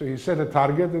 So he set a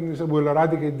target and he said, we'll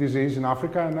eradicate disease in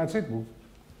Africa, and that's it. We'll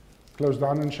close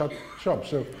down and shut shop.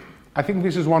 So I think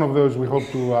this is one of those we hope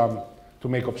to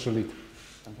make obsolete.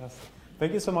 Fantastic.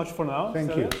 Thank you so much for now.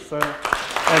 Thank you. So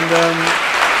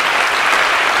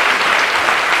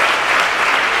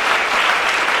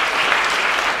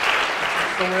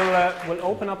we'll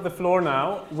open up the floor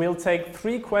now. We'll take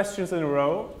 3 questions in a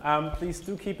row. Please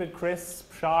do keep it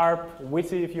crisp, sharp,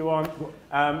 witty if you want.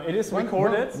 It is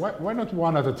recorded. Why not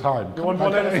one at a time? You want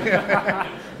one at a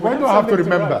time? Why do I have to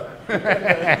remember?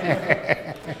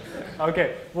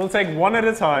 Okay, we'll take one at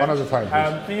a time. One at a time,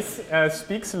 please. Please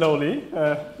speak slowly.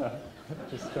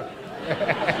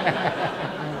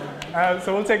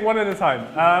 So we'll take one at a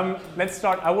time. Let's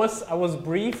start. I was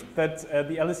briefed that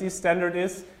the LSE standard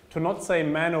is to not say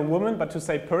man or woman, but to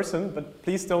say person, but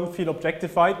please don't feel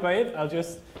objectified by it. I'll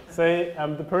just say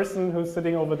the person who's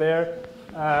sitting over there.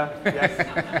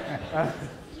 Yes.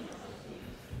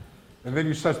 And then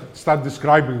you start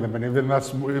describing them, and even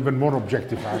that's even more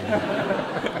objectifying.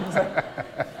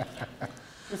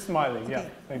 Just smiling, okay. Yeah.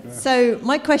 Thank you. So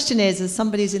my question is, as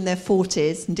somebody who's in their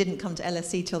 40s and didn't come to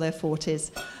LSE till their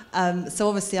 40s, so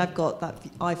obviously I've got that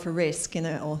eye for risk, you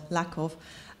know, or lack of.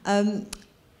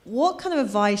 What kind of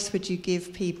advice would you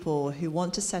give people who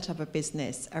want to set up a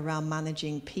business around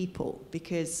managing people?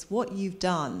 Because what you've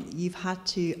done, you've had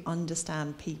to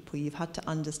understand people. You've had to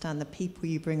understand the people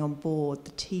you bring on board,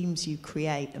 the teams you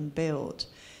create and build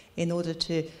in order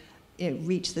to,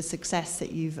 reach the success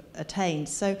that you've attained.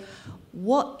 So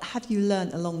what have you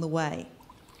learned along the way?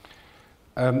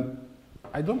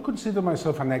 I don't consider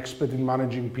myself an expert in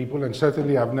managing people, and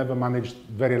certainly I've never managed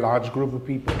very large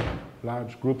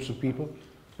groups of people.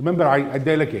 Remember, I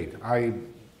delegate. I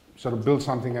sort of build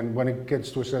something, and when it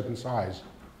gets to a certain size,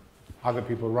 other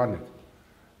people run it.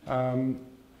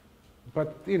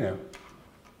 But, you know,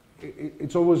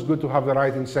 it's always good to have the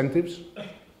right incentives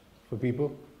for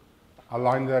people,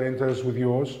 align their interests with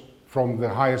yours, from the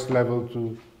highest level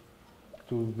to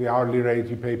the hourly rate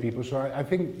you pay people. So I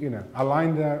think, you know,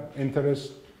 align their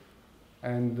interests,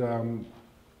 and,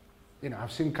 you know,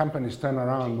 I've seen companies turn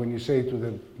around when you say to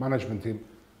the management team,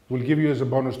 we'll give you as a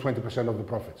bonus 20% of the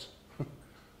profits.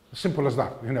 Simple as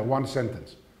that, you know, one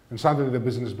sentence. And suddenly the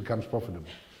business becomes profitable.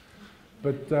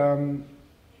 But,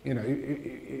 you know,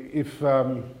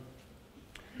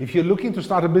 if you're looking to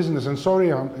start a business, and sorry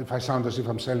if I sound as if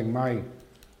I'm selling my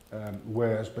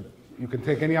wares, but you can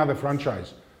take any other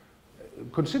franchise.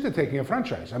 Consider taking a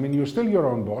franchise. I mean, you're still your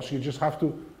own boss. You just have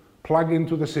to plug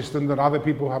into the system that other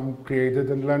people have created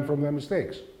and learn from their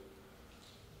mistakes.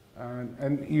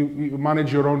 And you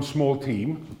manage your own small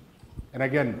team. And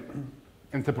again,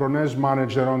 entrepreneurs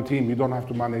manage their own team. You don't have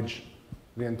to manage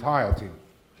the entire team.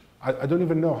 I don't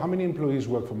even know how many employees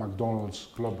work for McDonald's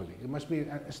globally. It must be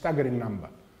a staggering number.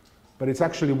 But it's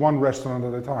actually one restaurant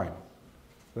at a time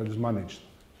that is managed.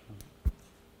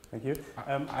 Thank you.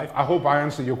 I hope I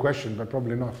answered your question, but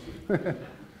probably not.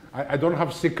 I don't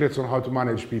have secrets on how to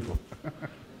manage people.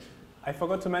 I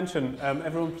forgot to mention,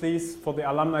 everyone please, for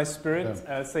the alumni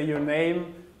spirit, say your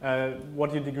name,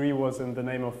 what your degree was, and the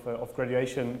name of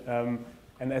graduation.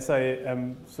 And as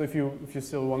so if you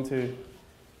still want to...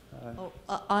 So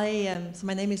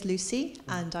my name is Lucy,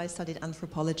 and I studied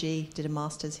anthropology, did a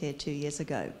master's here 2 years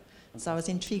ago. So I was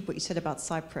intrigued what you said about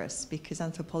Cyprus, because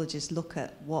anthropologists look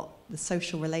at what the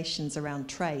social relations around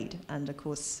trade, and of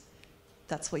course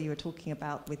that's what you were talking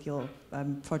about with your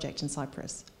project in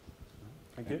Cyprus.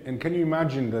 Thank you. And can you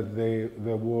imagine that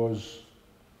there was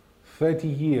 30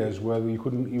 years where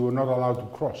you were not allowed to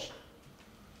cross?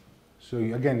 So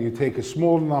again, you take a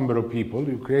small number of people,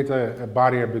 you create a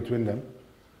barrier between them,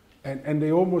 and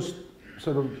they almost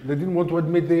they didn't want to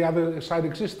admit the other side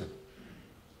existed.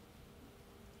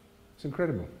 It's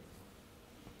incredible.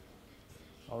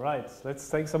 All right, let's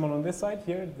take someone on this side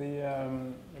here, the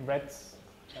red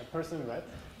person in red.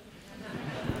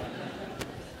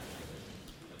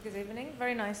 Good evening.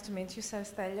 Very nice to meet you, Sir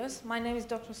Stelios. My name is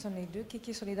Dr. Sonidou,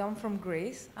 Kiki Sonidou. I'm from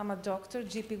Greece. I'm a doctor,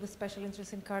 GP with special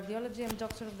interest in cardiology. I'm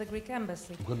doctor of the Greek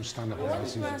Embassy. I'm going to stand up. I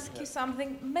wanted to ask you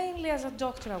something, mainly as a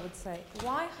doctor, I would say.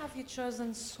 Why have you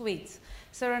chosen sweets?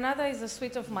 Serenada is a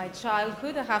sweet of my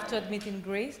childhood, I have to admit, in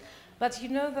Greece. But you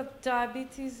know that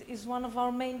diabetes is one of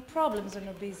our main problems in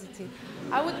obesity.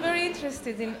 I would be very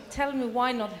interested in telling me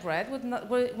why not bread,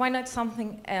 why not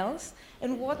something else,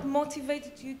 and what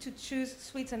motivated you to choose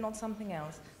sweets and not something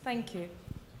else? Thank you.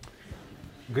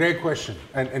 Great question.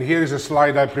 And here is a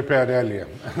slide I prepared earlier.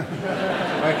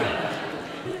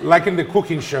 like in the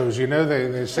cooking shows, you know,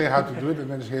 they say how to do it, and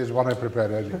then here's one I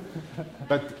prepared earlier.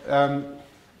 But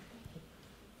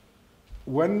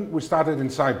when we started in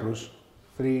Cyprus,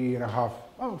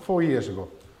 4 years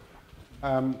ago,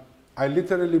 I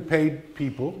literally paid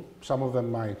people, some of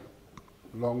them my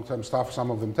long-term staff,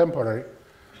 some of them temporary,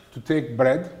 to take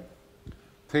bread,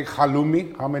 take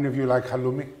halloumi. How many of you like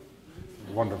halloumi?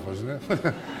 Wonderful, isn't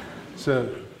it?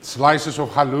 So slices of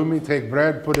halloumi, take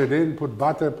bread, put it in, put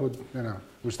butter,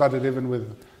 we started even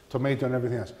with tomato and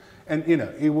everything else. And, you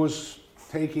know, it was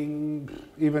taking,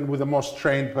 even with the most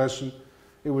trained person,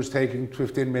 it was taking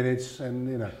 15 minutes, and,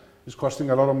 you know, it's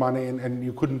costing a lot of money, and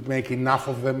you couldn't make enough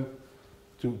of them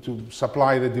to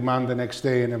supply the demand the next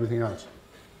day and everything else.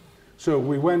 So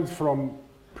we went from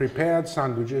prepared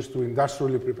sandwiches to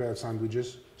industrially prepared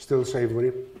sandwiches, still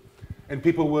savory. And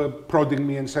people were prodding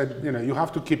me and said, you know, you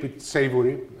have to keep it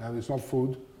savory, it's not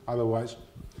food otherwise.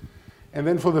 And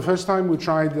then for the first time we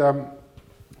tried, do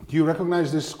you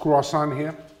recognize this croissant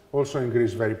here? Also in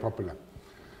Greece, very popular.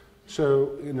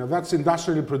 So, you know, that's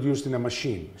industrially produced in a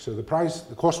machine. So the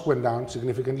cost went down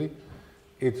significantly.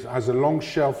 It has a long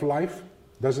shelf life,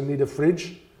 doesn't need a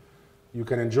fridge. You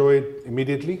can enjoy it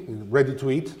immediately, ready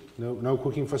to eat, no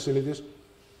cooking facilities.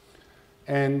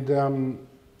 And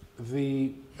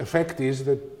the effect is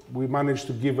that we managed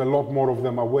to give a lot more of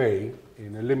them away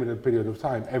in a limited period of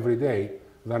time every day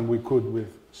than we could with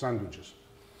sandwiches.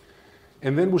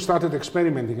 And then we started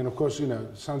experimenting, and of course, you know,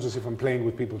 it sounds as if I'm playing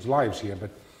with people's lives here, but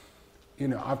you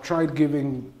know, I've tried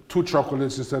giving 2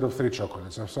 chocolates instead of 3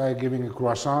 chocolates. I've tried giving a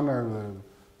croissant, or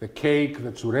the cake,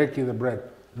 the tsureki, the bread.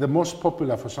 The most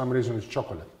popular, for some reason, is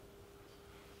chocolate.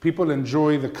 people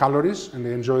enjoy the calories and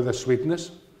they enjoy the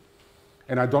sweetness.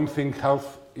 And I don't think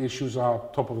health issues are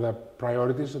top of their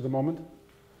priorities at the moment.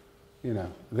 You know,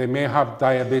 they may have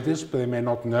diabetes, but they may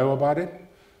not know about it,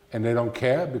 and they don't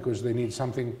care because they need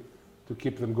something to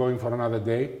keep them going for another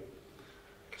day.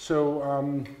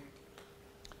 So,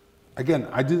 again,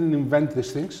 I didn't invent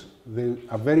these things. They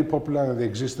are very popular and they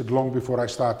existed long before I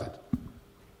started.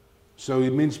 So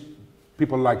it means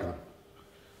people like them.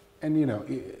 And, you know,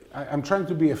 I'm trying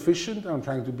to be efficient, I'm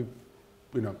trying to be,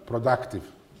 you know, productive.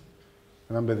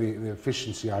 Remember the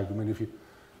efficiency argument.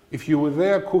 If you were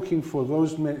there cooking for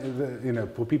those, you know,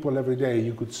 for people every day,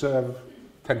 you could serve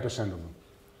 10% of them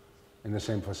in the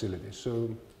same facility. So,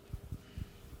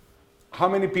 how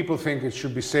many people think it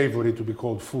should be savory to be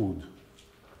called food?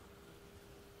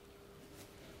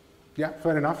 Yeah,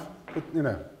 fair enough. But, you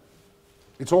know,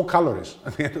 it's all calories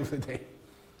at the end of the day.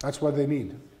 That's what they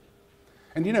need.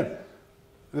 And, you know,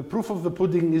 the proof of the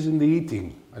pudding is in the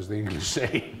eating, as the English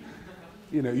say.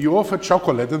 You know, you offer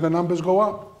chocolate and the numbers go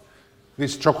up.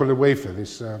 This chocolate wafer,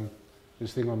 this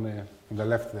thing on the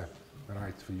left there, the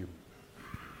right for you.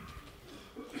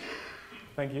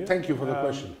 Thank you. Thank you for the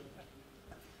question.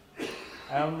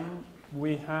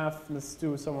 We have, let's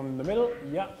do someone in the middle.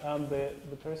 Yeah,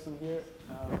 the person here,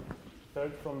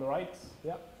 third from the right.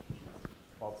 Yeah.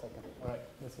 Well, second. All right,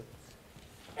 that's it.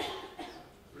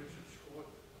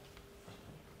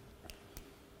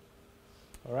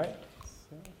 All right.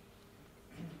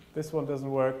 This one doesn't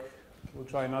work. We'll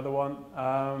try another one.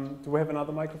 Do we have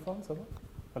another microphone?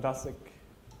 Fantastic.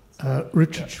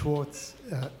 Richard Schwartz.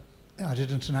 I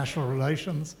did international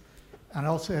relations and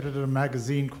also edited a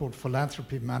magazine called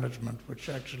Philanthropy Management, which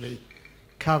actually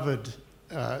covered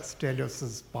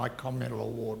Stelios' Bicommunal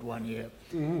Award one year.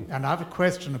 Mm-hmm. And I have a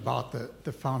question about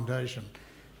the foundation.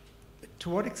 To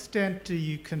what extent do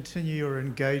you continue your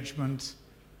engagement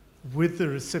with the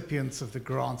recipients of the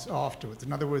grants afterwards?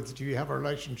 In other words, do you have a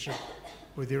relationship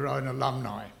with your own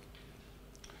alumni?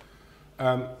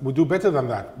 We do better than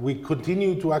that. We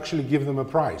continue to actually give them a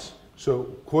prize. So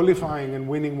qualifying and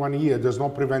winning one year does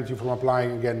not prevent you from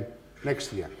applying again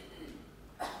next year.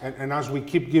 And as we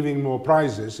keep giving more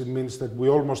prizes, it means that we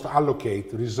almost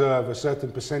reserve a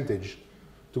certain percentage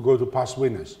to go to past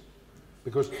winners.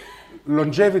 Because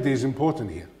longevity is important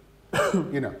here.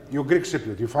 You know, you're Greek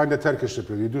Cypriot, you find a Turkish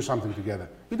Cypriot, you do something together.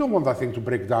 You don't want that thing to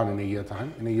break down in a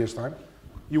year's time.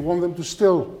 You want them to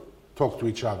still talk to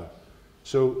each other.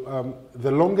 So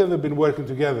the longer they've been working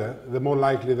together, the more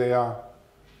likely they are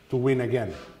to win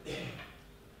again.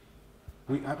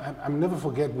 I'll never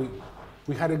forget,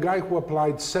 we had a guy who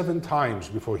applied 7 times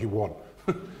before he won.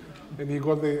 And he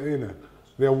got the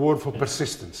award for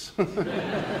persistence.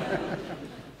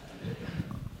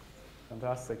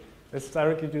 Fantastic. Let's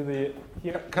directly do the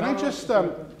here. Can I just,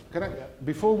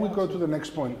 before we go to the next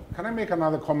point, can I make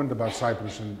another comment about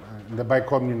Cyprus and the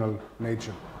bicommunal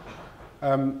nature?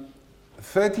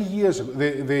 30 years ago,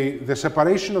 the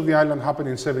separation of the island happened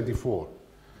in 1974.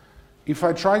 If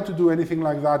I tried to do anything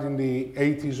like that in the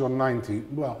 80s or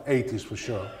 90s, well, 80s for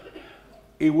sure,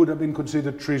 it would have been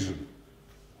considered treason.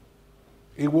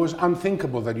 It was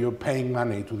unthinkable that you're paying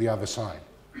money to the other side.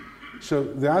 So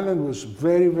the island was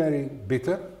very, very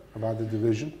bitter about the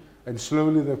division, and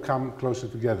slowly they've come closer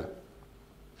together.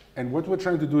 And what we're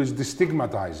trying to do is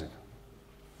destigmatize it,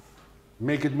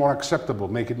 make it more acceptable,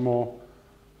 make it more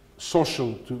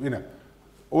social to, you know.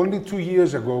 Only 2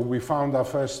 years ago, we found our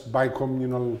first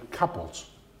bicommunal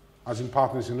couples, as in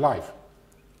partners in life.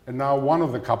 And now one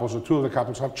of the couples or 2 of the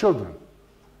couples have children.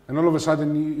 And all of a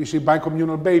sudden, you see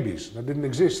bicommunal babies that didn't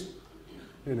exist,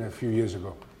 you know, a few years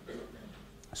ago.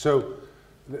 So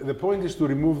the point is to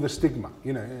remove the stigma.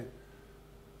 You know,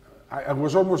 I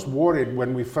was almost worried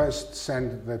when we first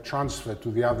sent the transfer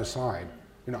to the other side.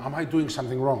 You know, am I doing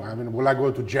something wrong? I mean, will I go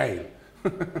to jail?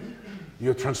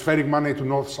 You're transferring money to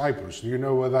North Cyprus. Do you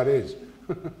know where that is?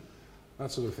 That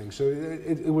sort of thing. So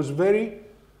it was very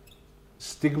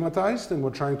stigmatized, and we're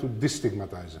trying to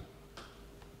destigmatize it.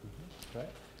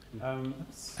 Right.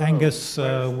 Angus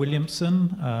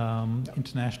Williamson,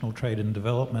 International Trade and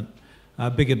Development.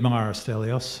 Big admirer,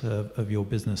 Stelios, of your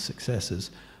business successes.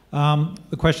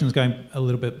 The question is going a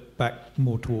little bit back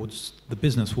more towards the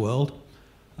business world.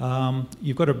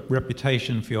 You've got a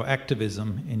reputation for your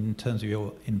activism in terms of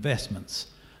your investments,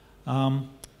 and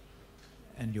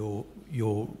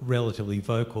you're relatively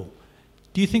vocal.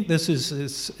 Do you think this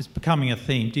is becoming a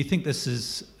theme? Do you think this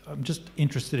is? I'm just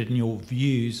interested in your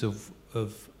views of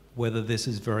whether this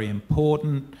is very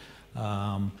important.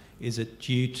 Is it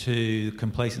due to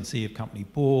complacency of company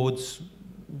boards?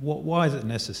 Why is it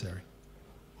necessary?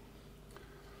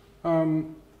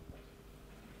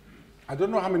 I don't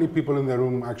know how many people in the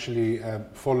room actually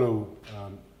follow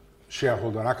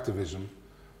shareholder activism.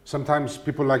 Sometimes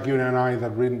people like you and I that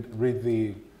read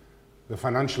the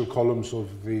financial columns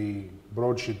of the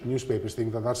broadsheet newspapers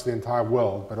think that that's the entire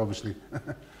world, but obviously,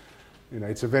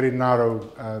 it's a very narrow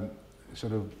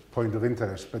sort of point of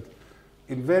interest. But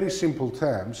in very simple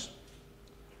terms,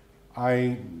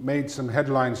 I made some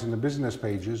headlines in the business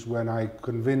pages when I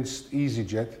convinced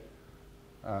EasyJet,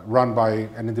 run by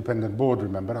an independent board,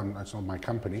 remember, that's not my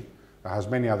company, that has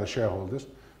many other shareholders,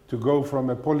 to go from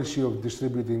a policy of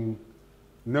distributing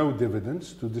no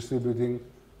dividends to distributing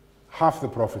half the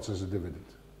profits as a dividend,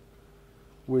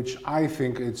 which I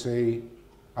think as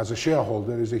a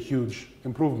shareholder, is a huge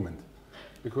improvement,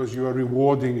 because you are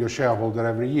rewarding your shareholder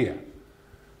every year.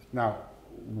 Now,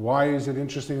 why is it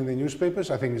interesting in the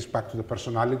newspapers? I think it's back to the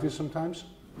personality sometimes.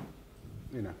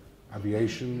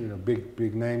 Aviation,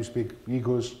 big names, big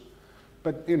egos.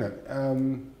 But,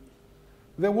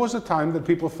 there was a time that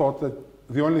people thought that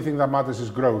the only thing that matters is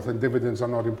growth and dividends are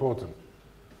not important.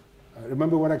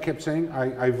 Remember what I kept saying?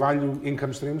 I value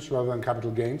income streams rather than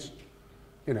capital gains.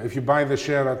 If you buy the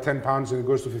share at £10 and it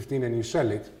goes to 15 and you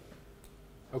sell it,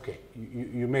 okay,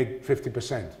 you made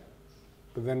 50%.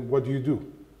 But then what do?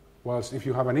 Whilst if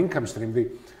you have an income stream,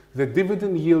 the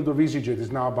dividend yield of EasyJet is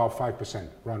now about 5%,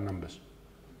 round numbers.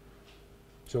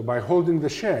 So by holding the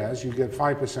shares, you get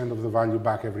 5% of the value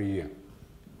back every year.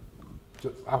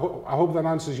 So I hope that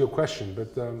answers your question,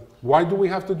 but why do we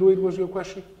have to do it, was your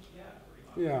question?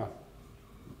 Yeah.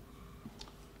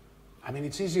 I mean,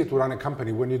 it's easier to run a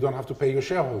company when you don't have to pay your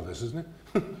shareholders, isn't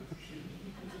it?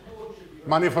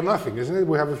 Money for nothing, isn't it?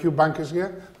 We have a few bankers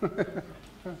here.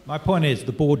 My point is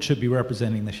the board should be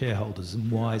representing the shareholders, and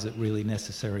why is it really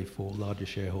necessary for larger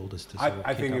shareholders to sort of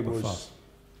I think kick it up a was. fuss?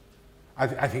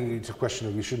 I think it's a question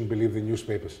of you shouldn't believe the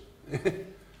newspapers.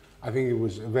 I think it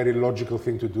was a very logical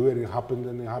thing to do, and it happened,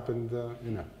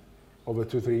 over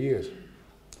 2-3 years.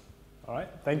 All right,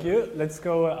 thank you. Let's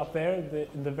go up there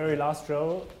in the very last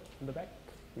row in the back.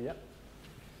 Yeah.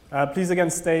 Please again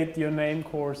state your name,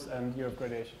 course, and your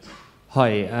graduation.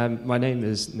 Hi, my name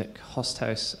is Nick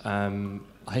Hosthouse.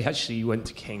 I actually went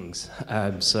to King's,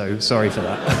 so sorry for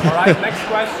that. All right, next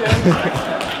question.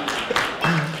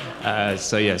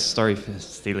 So yes, sorry for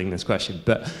stealing this question,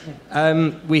 but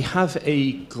we have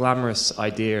a glamorous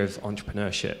idea of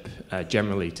entrepreneurship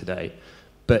generally today,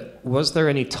 but was there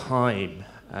any time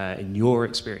in your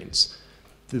experience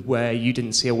where you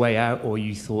didn't see a way out, or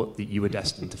you thought that you were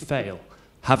destined to fail?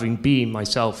 Having been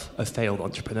myself a failed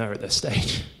entrepreneur at this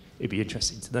stage, it'd be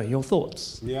interesting to know your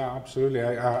thoughts. Yeah, absolutely.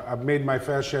 I've made my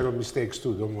fair share of mistakes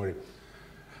too, don't worry.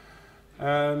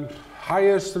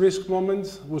 Highest risk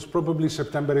moment was probably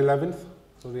September 11th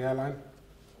for the airline.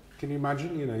 Can you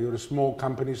imagine? You're a small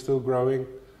company still growing,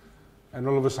 and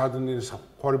all of a sudden these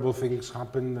horrible things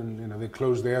happen, and they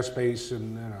close the airspace,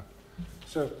 and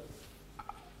so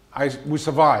we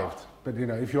survived. But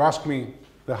if you ask me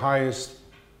the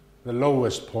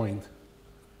lowest point,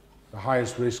 the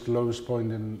highest risk, lowest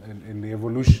point in the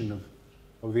evolution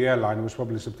of the airline was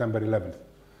probably September 11th.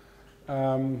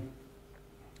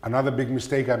 Another big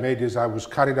mistake I made is I was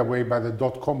carried away by the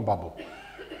dot-com bubble.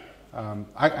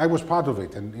 I was part of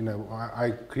it, and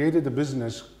I created a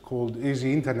business called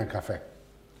Easy Internet Cafe.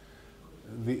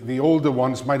 The older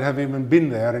ones might have even been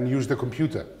there and used the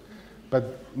computer.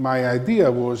 But my idea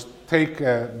was take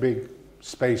a big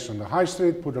space on the high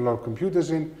street, put a lot of computers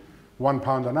in,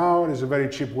 £1 an hour is a very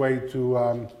cheap way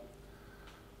to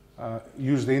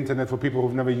use the internet for people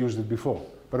who've never used it before.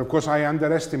 But of course I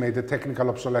underestimated technical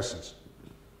obsolescence.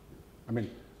 I mean,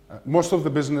 most of the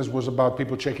business was about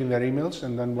people checking their emails,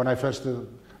 and then when I first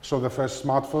saw the first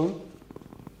smartphone,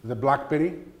 the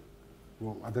BlackBerry,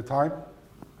 at the time,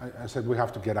 I said we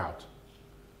have to get out.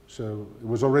 So it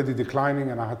was already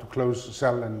declining, and I had to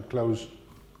sell and close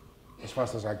as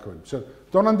fast as I could. So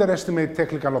don't underestimate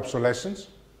technical obsolescence,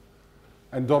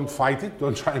 and don't fight it,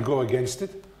 don't try and go against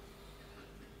it.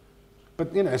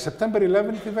 But a September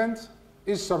 11th event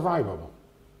is survivable,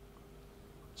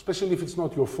 especially if it's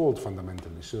not your fault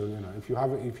fundamentally. So if you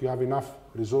have enough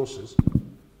resources,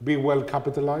 be well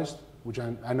capitalized, which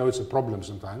I know it's a problem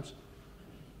sometimes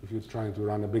if you're trying to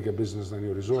run a bigger business than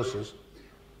your resources.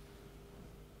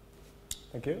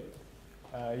 Thank you.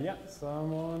 Yeah,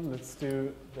 someone, let's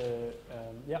do the,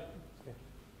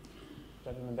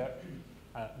 gentleman there,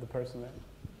 the person there.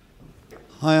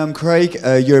 Hi, I'm Craig,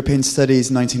 European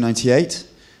Studies 1998.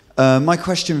 My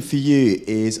question for you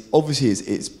is, obviously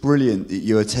it's brilliant that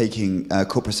you are taking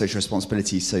corporate social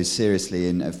responsibility so seriously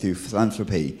and through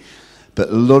philanthropy, but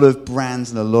a lot of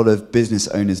brands and a lot of business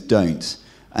owners don't.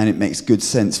 and it makes good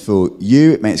sense for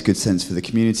you, it makes good sense for the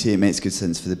community, it makes good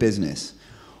sense for the business.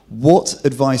 What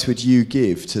advice would you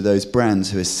give to those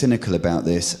brands who are cynical about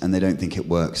this and they don't think it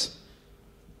works?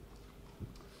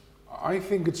 I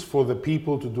think it's for the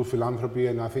people to do philanthropy,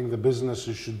 and I think the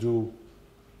businesses should do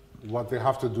what they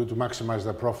have to do to maximize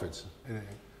their profits.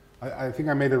 I think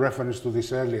I made a reference to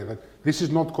this earlier, that this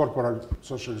is not corporate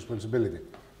social responsibility.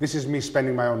 This is me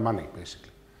spending my own money,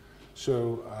 basically.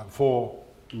 So for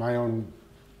my own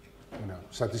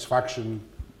satisfaction,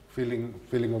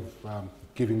 feeling of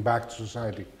giving back to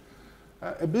society.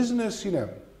 A business,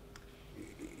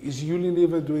 is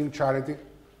Unilever doing charity,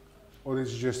 or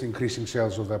is it just increasing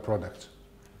sales of their products?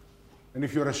 And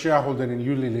if you're a shareholder in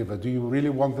Unilever, do you really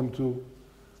want them to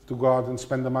go out and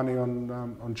spend the money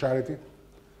on charity?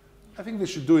 I think they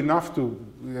should do enough to,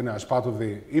 as part of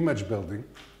the image building,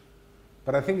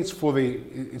 but I think it's for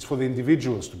the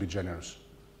individuals to be generous.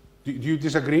 Do you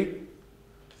disagree?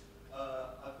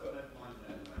 I've got no mind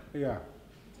there. Yeah.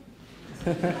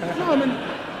 No, I mean,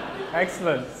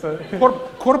 excellent. So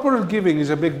corporate giving is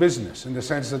a big business in the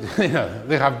sense that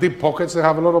they have deep pockets, they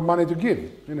have a lot of money to give.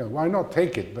 Why not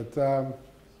take it? But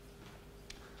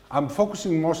I'm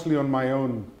focusing mostly on my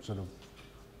own sort of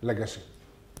legacy.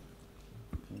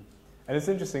 And it's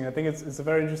interesting. I think it's a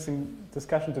very interesting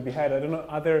discussion to be had. I don't know,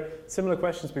 are there similar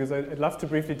questions? Because I'd love to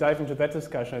briefly dive into that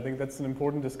discussion. I think that's an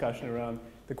important discussion around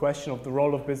the question of the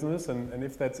role of business and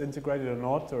if that's integrated or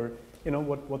not, or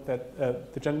what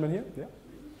that the gentleman here, yeah.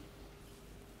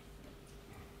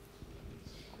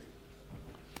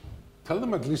 Tell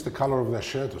them at least the color of their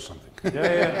shirt or something.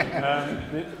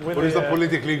 Or is that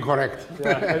politically incorrect?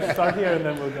 Yeah, let's start here and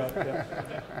then we'll go. Yeah.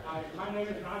 Hi, my name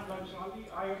is Raj Bansali.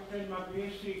 I obtained my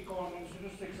BSc Econ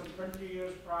Industry Trade 20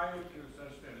 years prior to Sir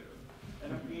Stelios, and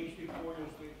a PhD 4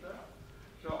 years later.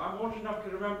 So I'm old enough to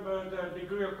remember the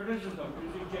degree of criticism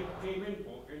EasyJet came in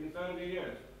for in its early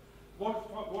years.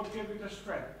 What gave it the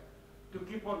strength to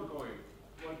keep on going?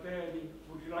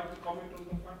 Would you like to comment on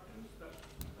the factors that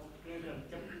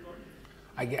kept it going?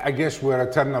 I guess we're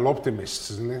eternal optimists,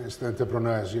 isn't it? As the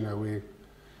entrepreneurs,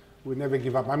 we never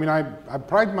give up. I mean, I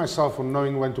pride myself on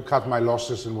knowing when to cut my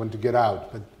losses and when to get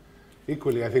out. But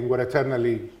equally, I think we're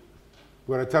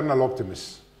eternal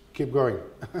optimists. Keep going.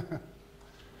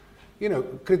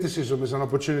 Criticism is an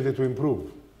opportunity to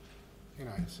improve.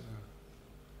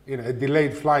 A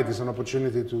delayed flight is an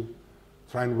opportunity to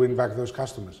try and win back those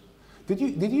customers. Did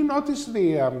you notice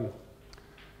the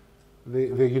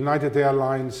United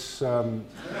Airlines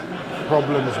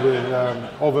problems with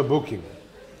overbooking?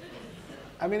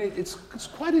 I mean, it's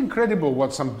quite incredible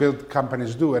what some build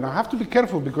companies do, and I have to be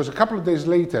careful because a couple of days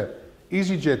later,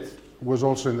 EasyJet was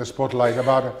also in the spotlight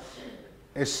about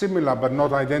a similar but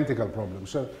not identical problem.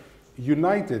 So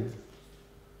United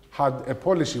had a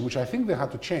policy, which I think they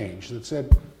had to change, that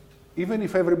said, even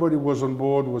if everybody was on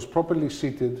board, was properly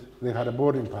seated, they had a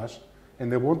boarding pass,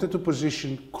 and they wanted to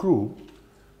position crew,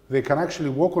 they can actually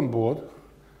walk on board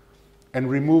and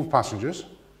remove passengers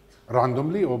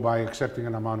randomly or by accepting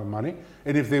an amount of money.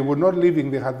 And if they were not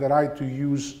leaving, they had the right to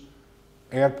use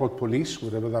airport police,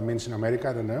 whatever that means in America,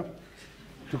 I don't know,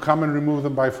 to come and remove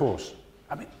them by force.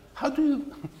 I mean,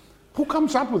 who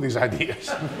comes up with these ideas?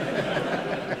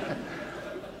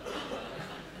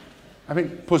 I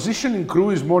mean, positioning crew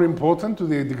is more important to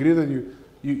the degree that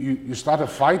you start a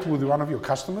fight with one of your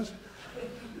customers.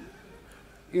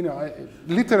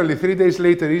 Literally 3 days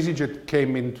later, EasyJet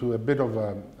came into a bit of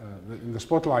in the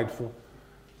spotlight for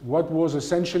what was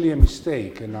essentially a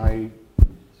mistake, and I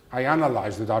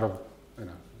analyzed it out of,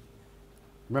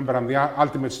 remember, I'm the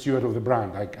ultimate steward of the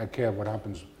brand. I care what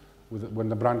happens when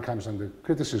the brand comes under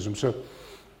criticism. So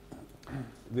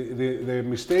the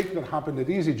mistake that happened at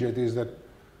EasyJet is that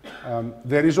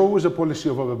there is always a policy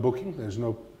of overbooking. There's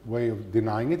no way of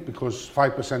denying it because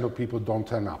 5% of people don't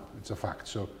turn up. It's a fact.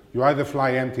 So you either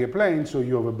fly empty planes or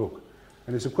you overbook.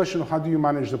 And it's a question of how do you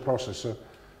manage the process. So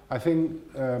I think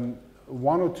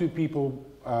one or two people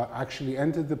actually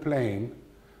entered the plane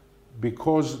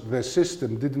because the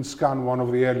system didn't scan one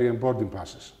of the early boarding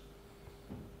passes.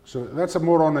 So that's a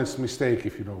more honest mistake,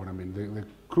 if you know what I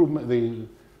mean.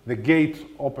 The gate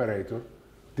operator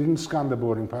didn't scan the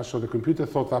boarding pass, so the computer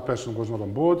thought that person was not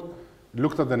on board,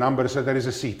 looked at the number and said, there is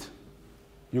a seat.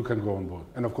 You can go on board.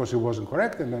 And of course it wasn't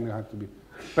correct, and then it had to be.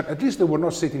 But at least they were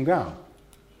not sitting down.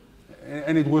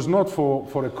 And it was not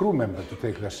for a crew member to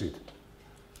take their seat.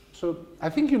 So I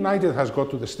think United has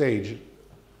got to the stage.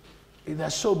 They're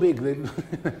so big,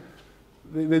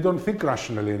 they don't think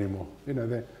rationally anymore.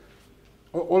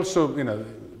 Also,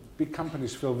 big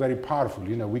companies feel very powerful.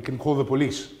 We can call the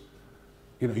police.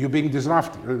 You're being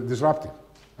disruptive.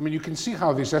 I mean, you can see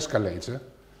how this escalates.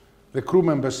 the crew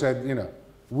members said,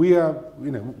 we are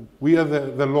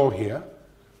the law here,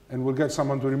 and we'll get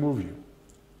someone to remove you.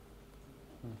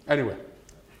 Anyway.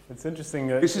 It's interesting.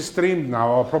 This is streamed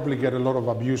now. I'll probably get a lot of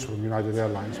abuse from United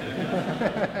Airlines.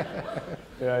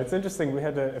 Yeah, it's interesting. We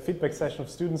had a feedback session of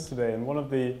students today, and one of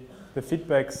the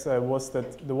feedbacks was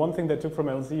that the one thing they took from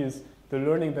LSE is the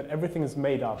learning that everything is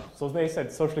made up. So they said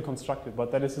socially constructed,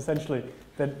 but that is essentially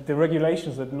that the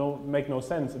regulations that make no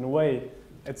sense, in a way,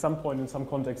 at some point in some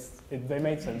contexts, they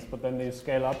made sense, but then they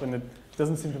scale up and it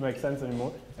doesn't seem to make sense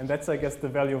anymore. And that's, I guess, the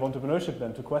value of entrepreneurship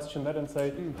then, to question that and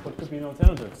say, what could be an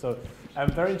alternative? So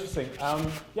very interesting.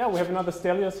 Yeah, we have another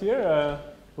Stelios here,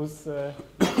 who's... Hi,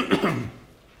 Stelios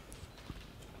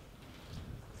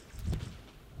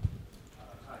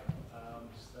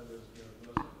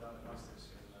Haji-Ioannou. I've done a master's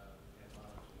in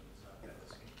management at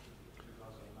LSE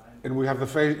 2009. And we have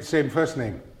the same first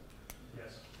name?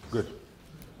 Yes. Good.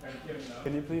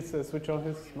 Can you please switch on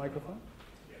his microphone?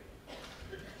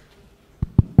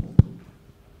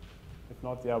 If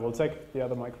not, yeah, we'll take the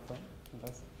other microphone.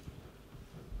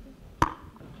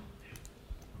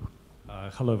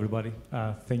 Hello, everybody.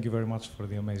 Thank you very much for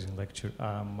the amazing lecture.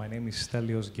 My name is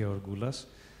Stelios Georgoulas.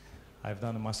 I've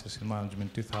done a master's in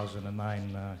management in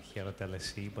 2009 here at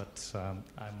LSE, but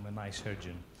I'm an eye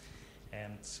surgeon.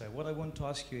 And what I want to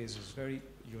ask you is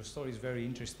your story is very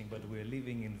interesting, but we're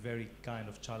living in very kind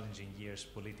of challenging years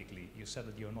politically. You said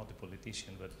that you're not a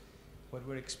politician, but what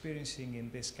we're experiencing in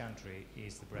this country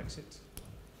is the Brexit,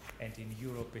 and in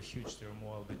Europe a huge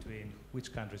turmoil between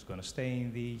which country is going to stay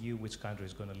in the EU, which country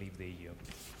is going to leave the EU.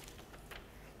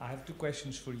 I have two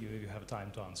questions for you if you have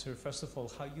time to answer. First of all,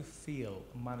 how you feel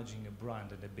managing a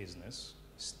brand and a business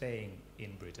staying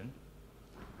in Britain.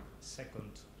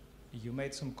 Second, you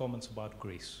made some comments about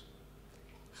Greece.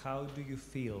 How do you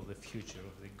feel the future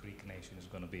of the Greek nation is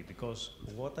going to be? Because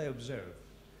what I observe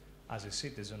as a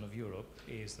citizen of Europe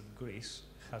is that Greece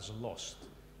has lost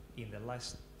in the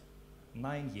last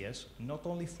 9 years, not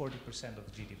only 40% of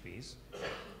the GDPs,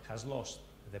 has lost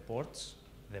the ports,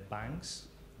 the banks,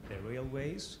 the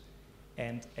railways,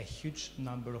 and a huge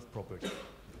number of property,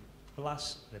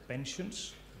 plus the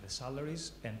pensions, the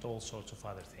salaries, and all sorts of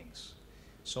other things.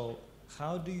 So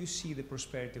how do you see the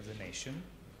prosperity of the nation,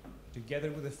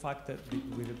 together with the fact that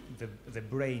with the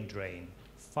brain drain,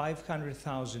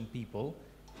 500,000 people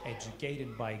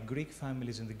educated by Greek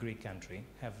families in the Greek country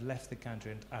have left the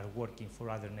country and are working for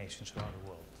other nations around the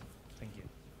world? Thank you.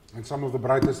 And some of the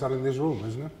brightest are in this room,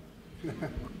 isn't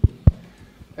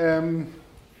it?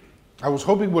 I was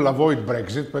hoping we'll avoid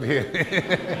Brexit, but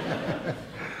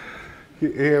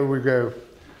here we go.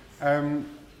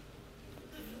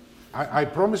 I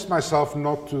promised myself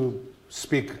not to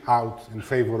speak out in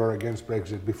favor or against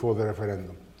Brexit before the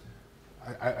referendum.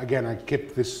 Again, I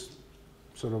kept this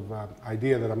sort of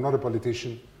idea that I'm not a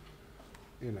politician.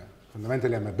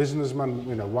 Fundamentally, I'm a businessman.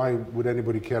 Why would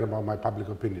anybody care about my public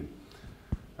opinion?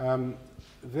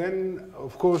 Then,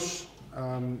 of course,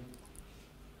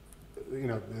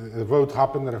 the vote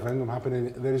happened, the referendum happened,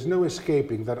 and there is no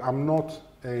escaping that I'm not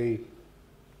an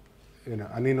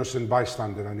innocent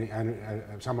bystander,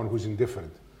 and someone who's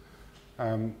indifferent.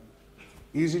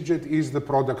 EasyJet is the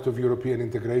product of European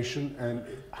integration and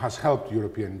has helped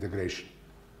European integration.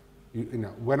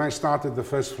 When I started the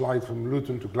first flight from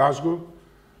Luton to Glasgow,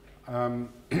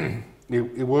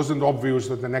 it wasn't obvious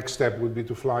that the next step would be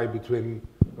to fly between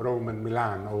Rome and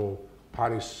Milan, or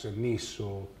Paris and Nice,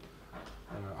 or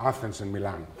Athens and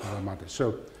Milan, for that matter.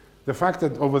 So the fact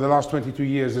that over the last 22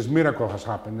 years this miracle has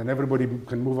happened and everybody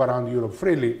can move around Europe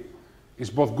freely is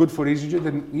both good for EasyJet,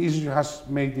 and EasyJet has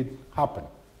made it happen.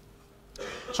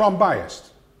 So I'm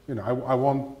biased. I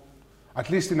want, at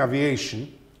least in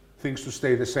aviation, things to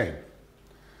stay the same.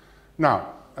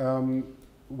 Now,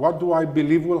 what do I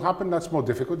believe will happen? That's more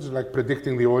difficult. It's like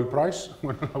predicting the oil price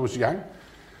when I was young.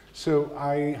 So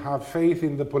I have faith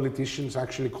in the politicians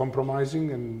actually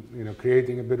compromising and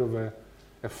creating a bit of a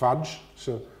fudge.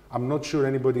 So I'm not sure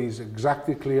anybody is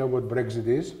exactly clear what Brexit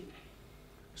is.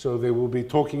 So they will be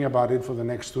talking about it for the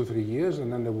next 2 or 3 years,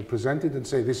 and then they will present it and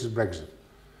say this is Brexit.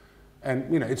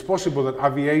 And it's possible that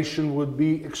aviation would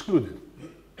be excluded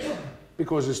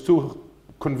because it's too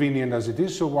convenient as it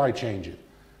is, so why change it?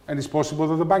 And it's possible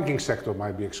that the banking sector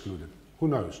might be excluded. Who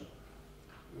knows?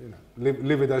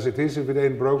 Live it as it is. If it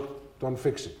ain't broke, don't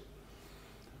fix it.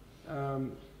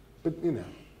 But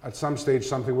at some stage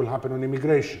something will happen on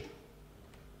immigration.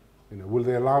 Will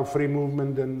they allow free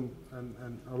movement and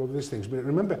all of these things? But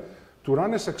remember, to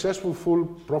run a successful, full,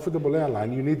 profitable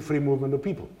airline, you need free movement of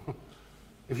people.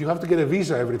 If you have to get a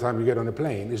visa every time you get on a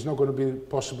plane, it's not going to be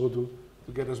possible to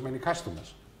get as many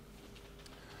customers.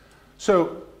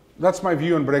 So that's my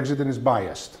view on Brexit, and it's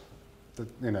biased. That,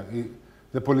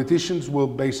 the politicians will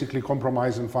basically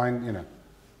compromise and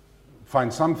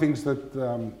find some things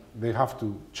that they have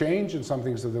to change and some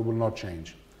things that they will not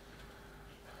change.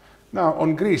 Now,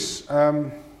 on Greece,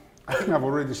 I think I've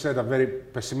already said I'm very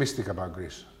pessimistic about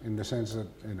Greece, in the sense that,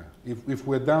 if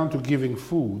we're down to giving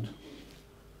food,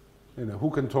 who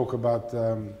can talk about,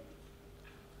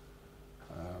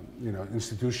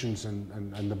 institutions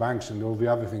and the banks and all the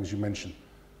other things you mentioned.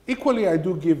 Equally, I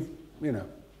do give,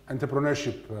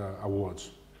 entrepreneurship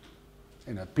awards.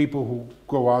 People who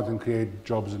go out and create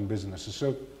jobs and businesses.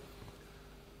 So,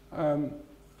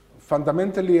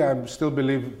 fundamentally, I still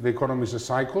believe the economy is a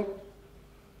cycle.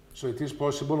 So it is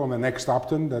possible on the next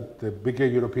upturn that the bigger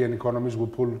European economies will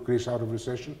pull Greece out of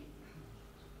recession.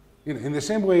 In the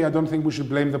same way, I don't think we should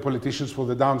blame the politicians for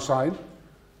the downside.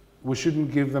 We shouldn't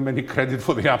give them any credit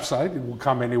for the upside. It will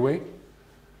come anyway.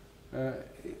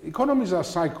 Economies are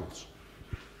cycles.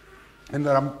 And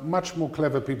there are much more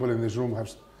clever people in this room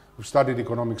who've studied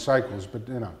economic cycles, but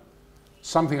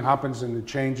something happens and it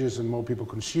changes and more people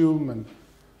consume and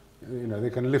they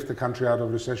can lift the country out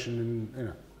of recession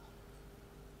in,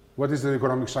 What is the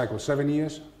economic cycle? 7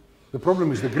 years? The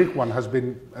problem is the Greek one has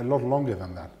been a lot longer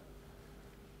than that.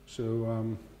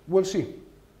 So we'll see.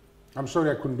 I'm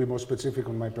sorry I couldn't be more specific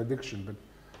on my prediction, but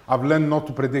I've learned not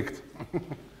to predict.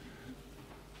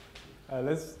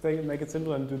 Let's make it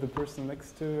simple and do the person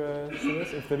next to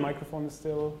Stelios. If the microphone is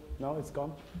still... No, it's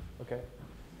gone? Okay.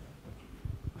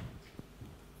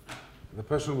 The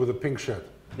person with the pink shirt.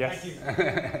 Yes. Thank you.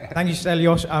 Thank you,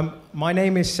 Stelios. My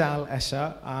name is Sal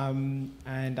Essa,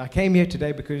 and I came here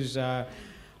today because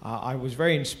I was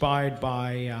very inspired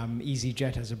by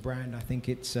EasyJet as a brand. I think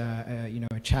it's a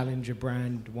challenger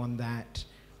brand, one that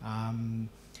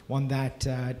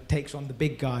takes on the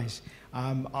big guys.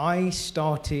 I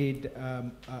started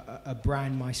a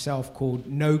brand myself called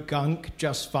No Gunk,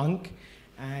 Just Funk,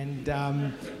 and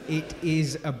it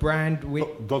is a brand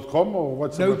with .com or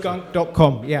what's the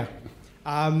NoGunk.com, yeah.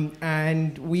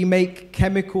 And we make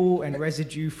chemical and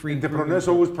residue-free. Entrepreneurs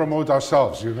always promote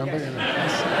ourselves, you remember?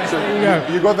 Yes. So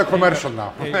you got the commercial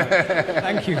now.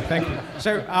 Thank you.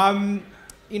 So,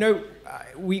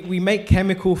 we make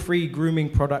chemical-free grooming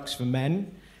products for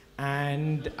men,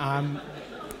 and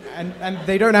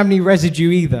they don't have any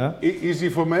residue either. Easy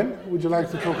for men? Would you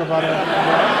like to talk about it?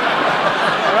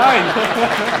 All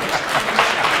right.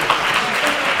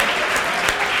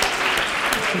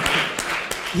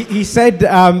 He said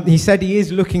he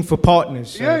is looking for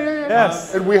partners. So. Yeah.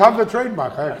 Yes. And we have the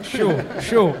trademark.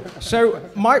 Sure. So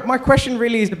my question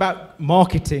really is about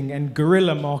marketing and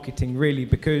guerrilla marketing, really,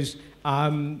 because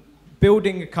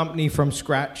building a company from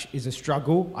scratch is a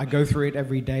struggle. I go through it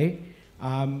every day.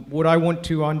 What I want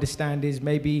to understand is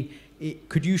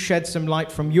could you shed some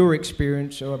light from your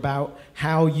experience about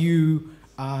how you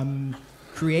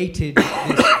created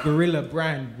this guerrilla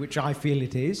brand, which I feel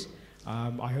it is.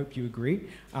 I hope you agree.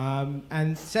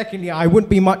 And secondly, I wouldn't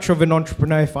be much of an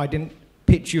entrepreneur if I didn't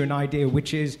pitch you an idea,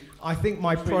 which is, I think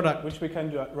my product... Which we can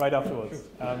do right afterwards,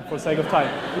 for sake of time.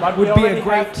 But would we be already a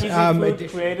great have Easy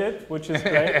Food created, which is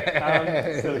great.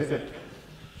 Still.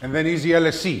 And then Easy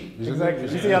LSE. Exactly,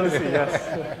 Easy LSE, yes.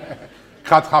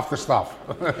 Cut half the staff.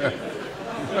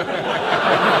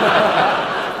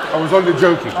 I was only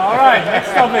joking. All right,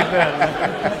 next topic then.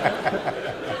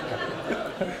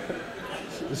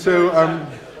 So,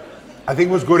 I think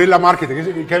it was guerrilla marketing, is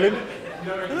it, Kevin?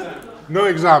 No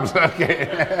exams, okay.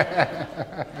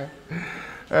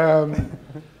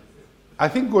 I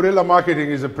think guerrilla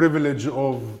marketing is a privilege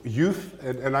of youth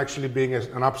and actually being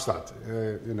an upstart,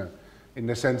 in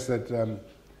the sense that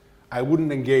I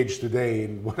wouldn't engage today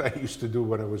in what I used to do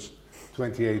when I was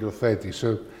 28 or 30.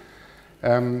 So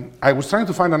I was trying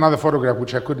to find another photograph,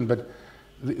 which I couldn't, but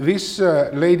this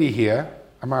lady here,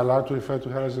 am I allowed to refer to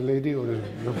her as a lady or as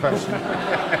a person?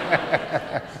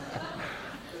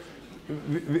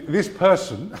 This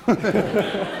person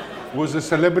was a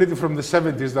celebrity from the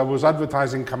 70s that was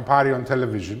advertising Campari on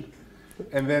television,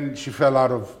 and then she fell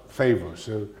out of favor.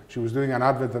 So she was doing an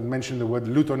advert that mentioned the word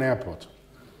Luton Airport.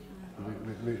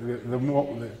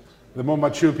 The more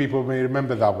mature people may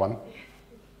remember that one.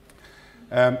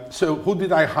 So who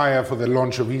did I hire for the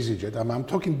launch of EasyJet? I'm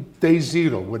talking day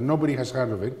zero, when nobody has heard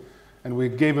of it, and we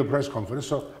gave a press conference.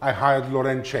 So I hired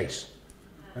Lorraine Chase,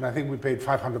 and I think we paid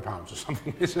 £500 or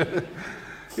something.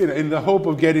 In the hope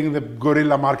of getting the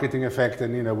guerrilla marketing effect,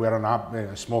 and we're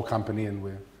a small company and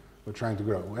we're trying to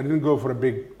grow. I didn't go for a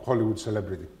big Hollywood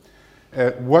celebrity.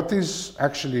 What is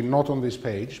actually not on this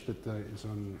page, but it's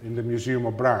in the Museum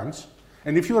of Brands,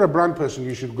 and if you're a brand person,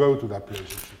 you should go to that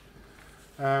place.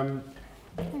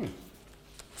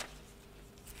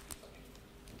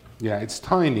 Yeah, it's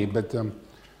tiny, but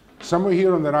somewhere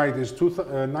here on the right is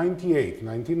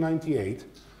 1998,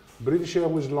 British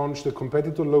Airways launched a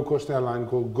competitor low-cost airline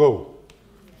called Go.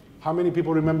 How many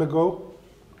people remember Go?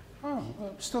 Oh,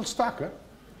 still stuck, huh?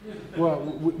 Well,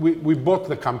 we bought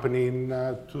the company in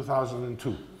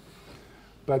 2002.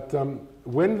 But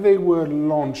when they were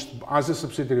launched as a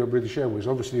subsidiary of British Airways,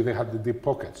 obviously they had the deep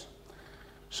pockets.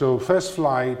 So first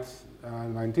flight,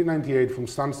 1998 from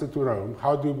Stansted to Rome,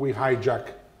 how did we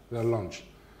hijack their launch?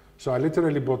 So I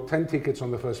literally bought 10 tickets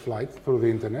on the first flight through the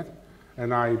internet,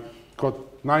 and I got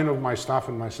 9 of my staff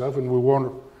and myself, and we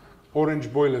wore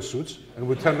orange boiler suits, and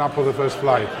we turned up for the first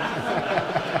flight.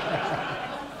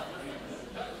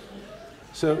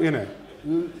 So, you know,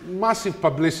 massive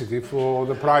publicity for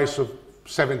the price of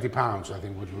 £70, I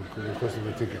think, which would cost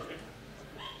the ticket.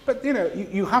 But, you know,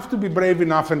 you have to be brave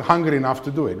enough and hungry enough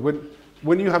to do it.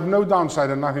 When you have no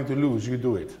downside and nothing to lose, you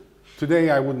do it.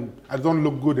 Today, I don't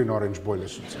look good in orange boiler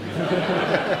suits.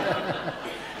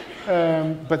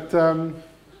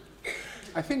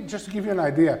 I think, just to give you an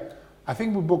idea, I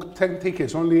think we booked 10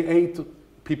 tickets, only 8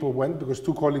 people went because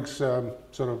 2 colleagues sort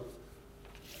of,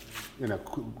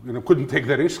 couldn't take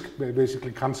the risk. They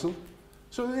basically cancelled.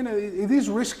 So, you know, it is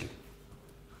risky.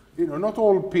 You know, not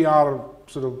all PR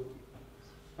sort of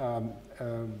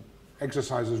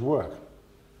exercises work.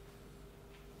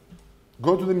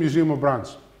 Go to the Museum of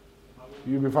Brands.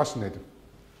 You'll be fascinated.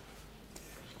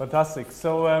 Fantastic.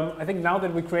 So I think now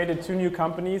that we created 2 new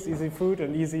companies, Easy Food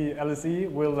and Easy LSE,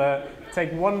 we'll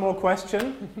take one more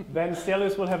question. Then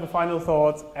Stelios will have a final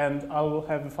thought, and I will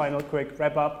have a final quick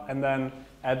wrap up, and then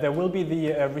there will be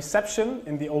the reception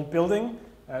in the old building,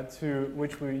 to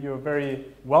which you're very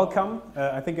welcome.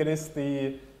 I think it is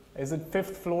is it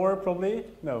 5th floor probably?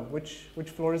 No, which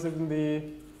floor is it in the?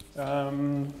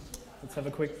 Let's have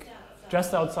a quick.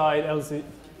 Just outside LSE.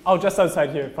 Oh, just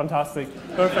outside here. Fantastic.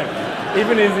 Perfect.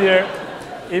 Even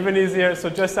easier. So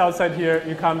just outside here,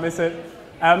 you can't miss it.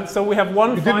 So we have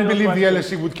one final question. You didn't believe the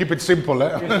LSE would keep it simple,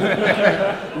 eh?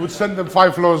 It would send them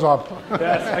 5 floors up.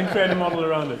 Yes, and create a model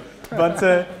around it. But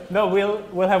no,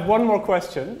 we'll have one more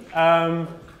question.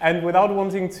 And without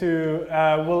wanting to,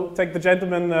 we'll take the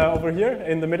gentleman over here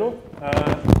in the middle.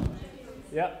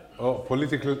 Yeah. Oh,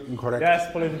 politically incorrect.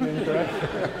 Yes, politically incorrect.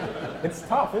 It's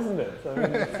tough, isn't it? I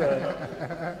mean,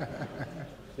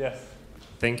 yes.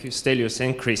 Thank you, Stelios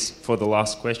and Chris, for the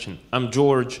last question. I'm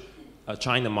George,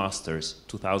 China Masters,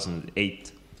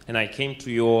 2008. And I came to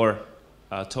your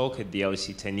talk at the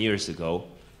LSE 10 years ago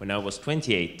when I was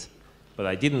 28, but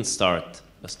I didn't start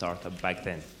a startup back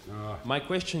then. My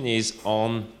question is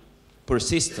on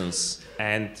persistence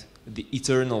and the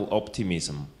eternal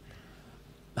optimism.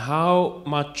 How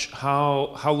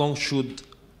long should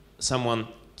someone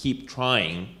keep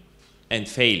trying and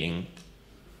failing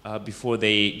before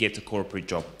they get a corporate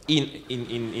job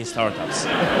in startups?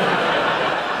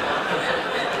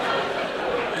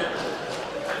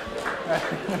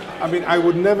 I mean, I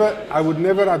would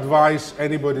never advise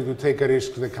anybody to take a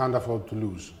risk they can't afford to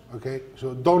lose. Okay,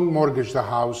 so don't mortgage the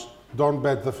house, don't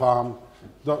bet the farm,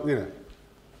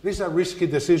 these are risky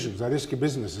decisions, they're risky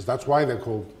businesses. That's why they're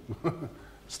called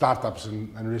startups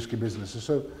and risky businesses.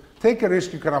 So take a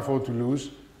risk you can afford to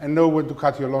lose and know when to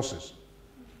cut your losses.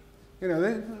 You know,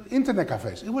 the internet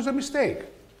cafes, it was a mistake.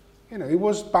 You know, it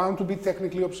was bound to be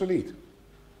technically obsolete.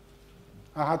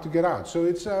 I had to get out. So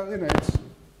it's,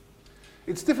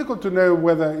 it's difficult to know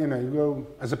whether, you go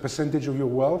as a percentage of your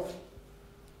wealth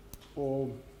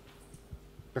or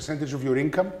percentage of your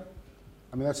income.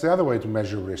 I mean, that's the other way to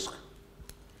measure risk.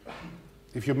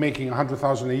 If you're making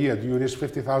 100,000 a year, do you risk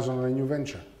 50,000 on a new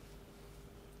venture?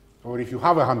 Or if you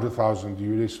have 100,000, do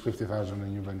you risk 50,000 on a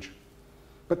new venture?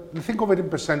 But think of it in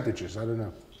percentages, I don't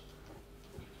know.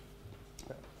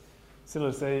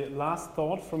 Stelios, a last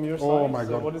thought from your side? Oh my God.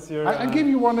 So what is your... I gave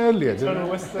you one earlier, didn't eternal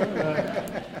I? wisdom?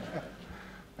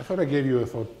 I thought I gave you a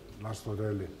last thought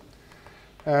earlier.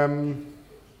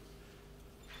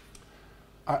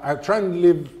 I try and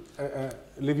leave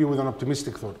you with an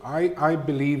optimistic thought. I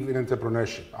believe in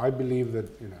entrepreneurship. I believe that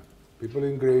people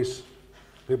in Greece,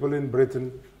 people in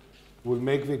Britain will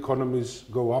make the economies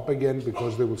go up again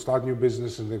because they will start new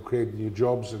business and they create new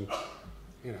jobs, and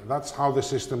that's how the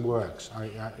system works.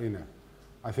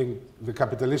 I think the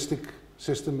capitalistic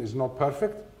system is not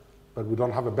perfect, but we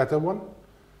don't have a better one.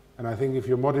 And I think if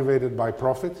you're motivated by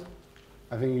profit,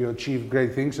 I think you achieve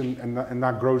great things, and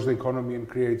that grows the economy and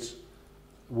creates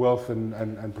wealth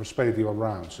and prosperity all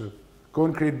around. So go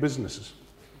and create businesses.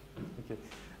 Okay.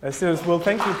 Stelios, well,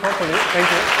 thank you properly.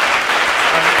 Thank you.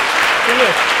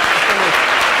 Stelios,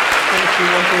 do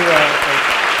you want to...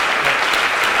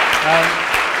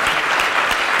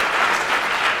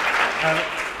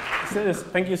 Stelios,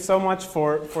 thank you so much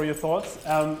for your thoughts.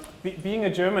 Being a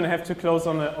German, I have to close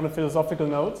on a philosophical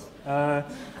note,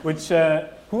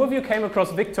 who of you came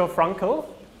across Viktor Frankl,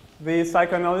 the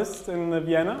psychoanalyst in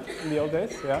Vienna in the old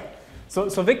days? Yeah. So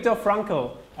Viktor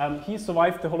Frankl, he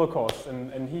survived the Holocaust,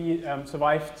 and he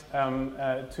survived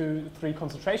 2-3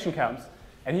 concentration camps.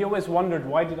 And he always wondered,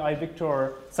 why did I,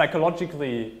 Viktor,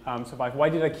 psychologically survive? Why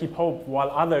did I keep hope while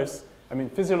others, I mean,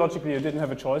 physiologically you didn't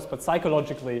have a choice, but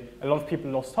psychologically a lot of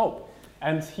people lost hope.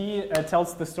 And he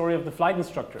tells the story of the flight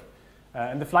instructor.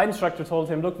 And the flight instructor told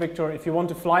him, look, Viktor, if you want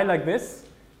to fly like this,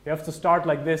 you have to start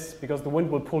like this because the wind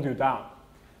will pull you down.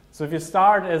 So if you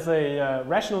start as a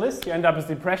rationalist, you end up as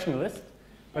the impressionist.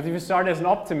 But if you start as an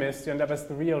optimist, you end up as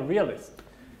the real realist.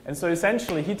 And so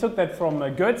essentially, he took that from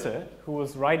Goethe, who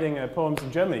was writing poems in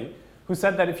Germany, who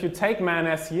said that if you take man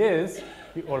as he is,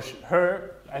 or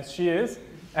her as she is,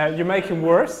 you make him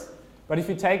worse. But if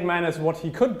you take man as what he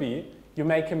could be, you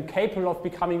make him capable of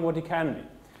becoming what he can be.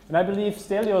 And I believe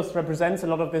Stelios represents a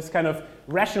lot of this kind of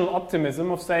rational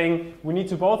optimism of saying we need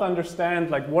to both understand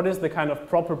like what is the kind of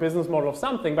proper business model of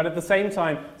something, but at the same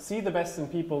time see the best in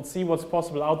people, see what's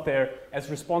possible out there as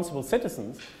responsible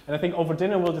citizens. And I think over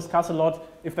dinner we'll discuss a lot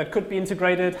if that could be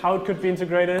integrated, how it could be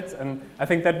integrated, and I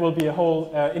think that will be a whole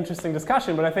interesting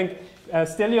discussion. But I think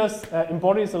Stelios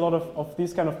embodies a lot of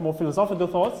these kind of more philosophical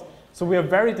thoughts. So we are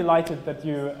very delighted that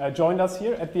you joined us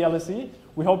here at the LSE.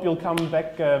 We hope you'll come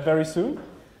back very soon.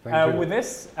 With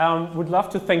this, would love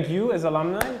to thank you as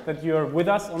alumni that you're with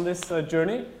us on this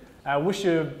journey. I wish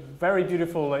you a very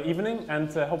beautiful evening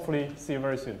and hopefully see you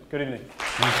very soon. Good evening.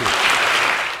 Thank you.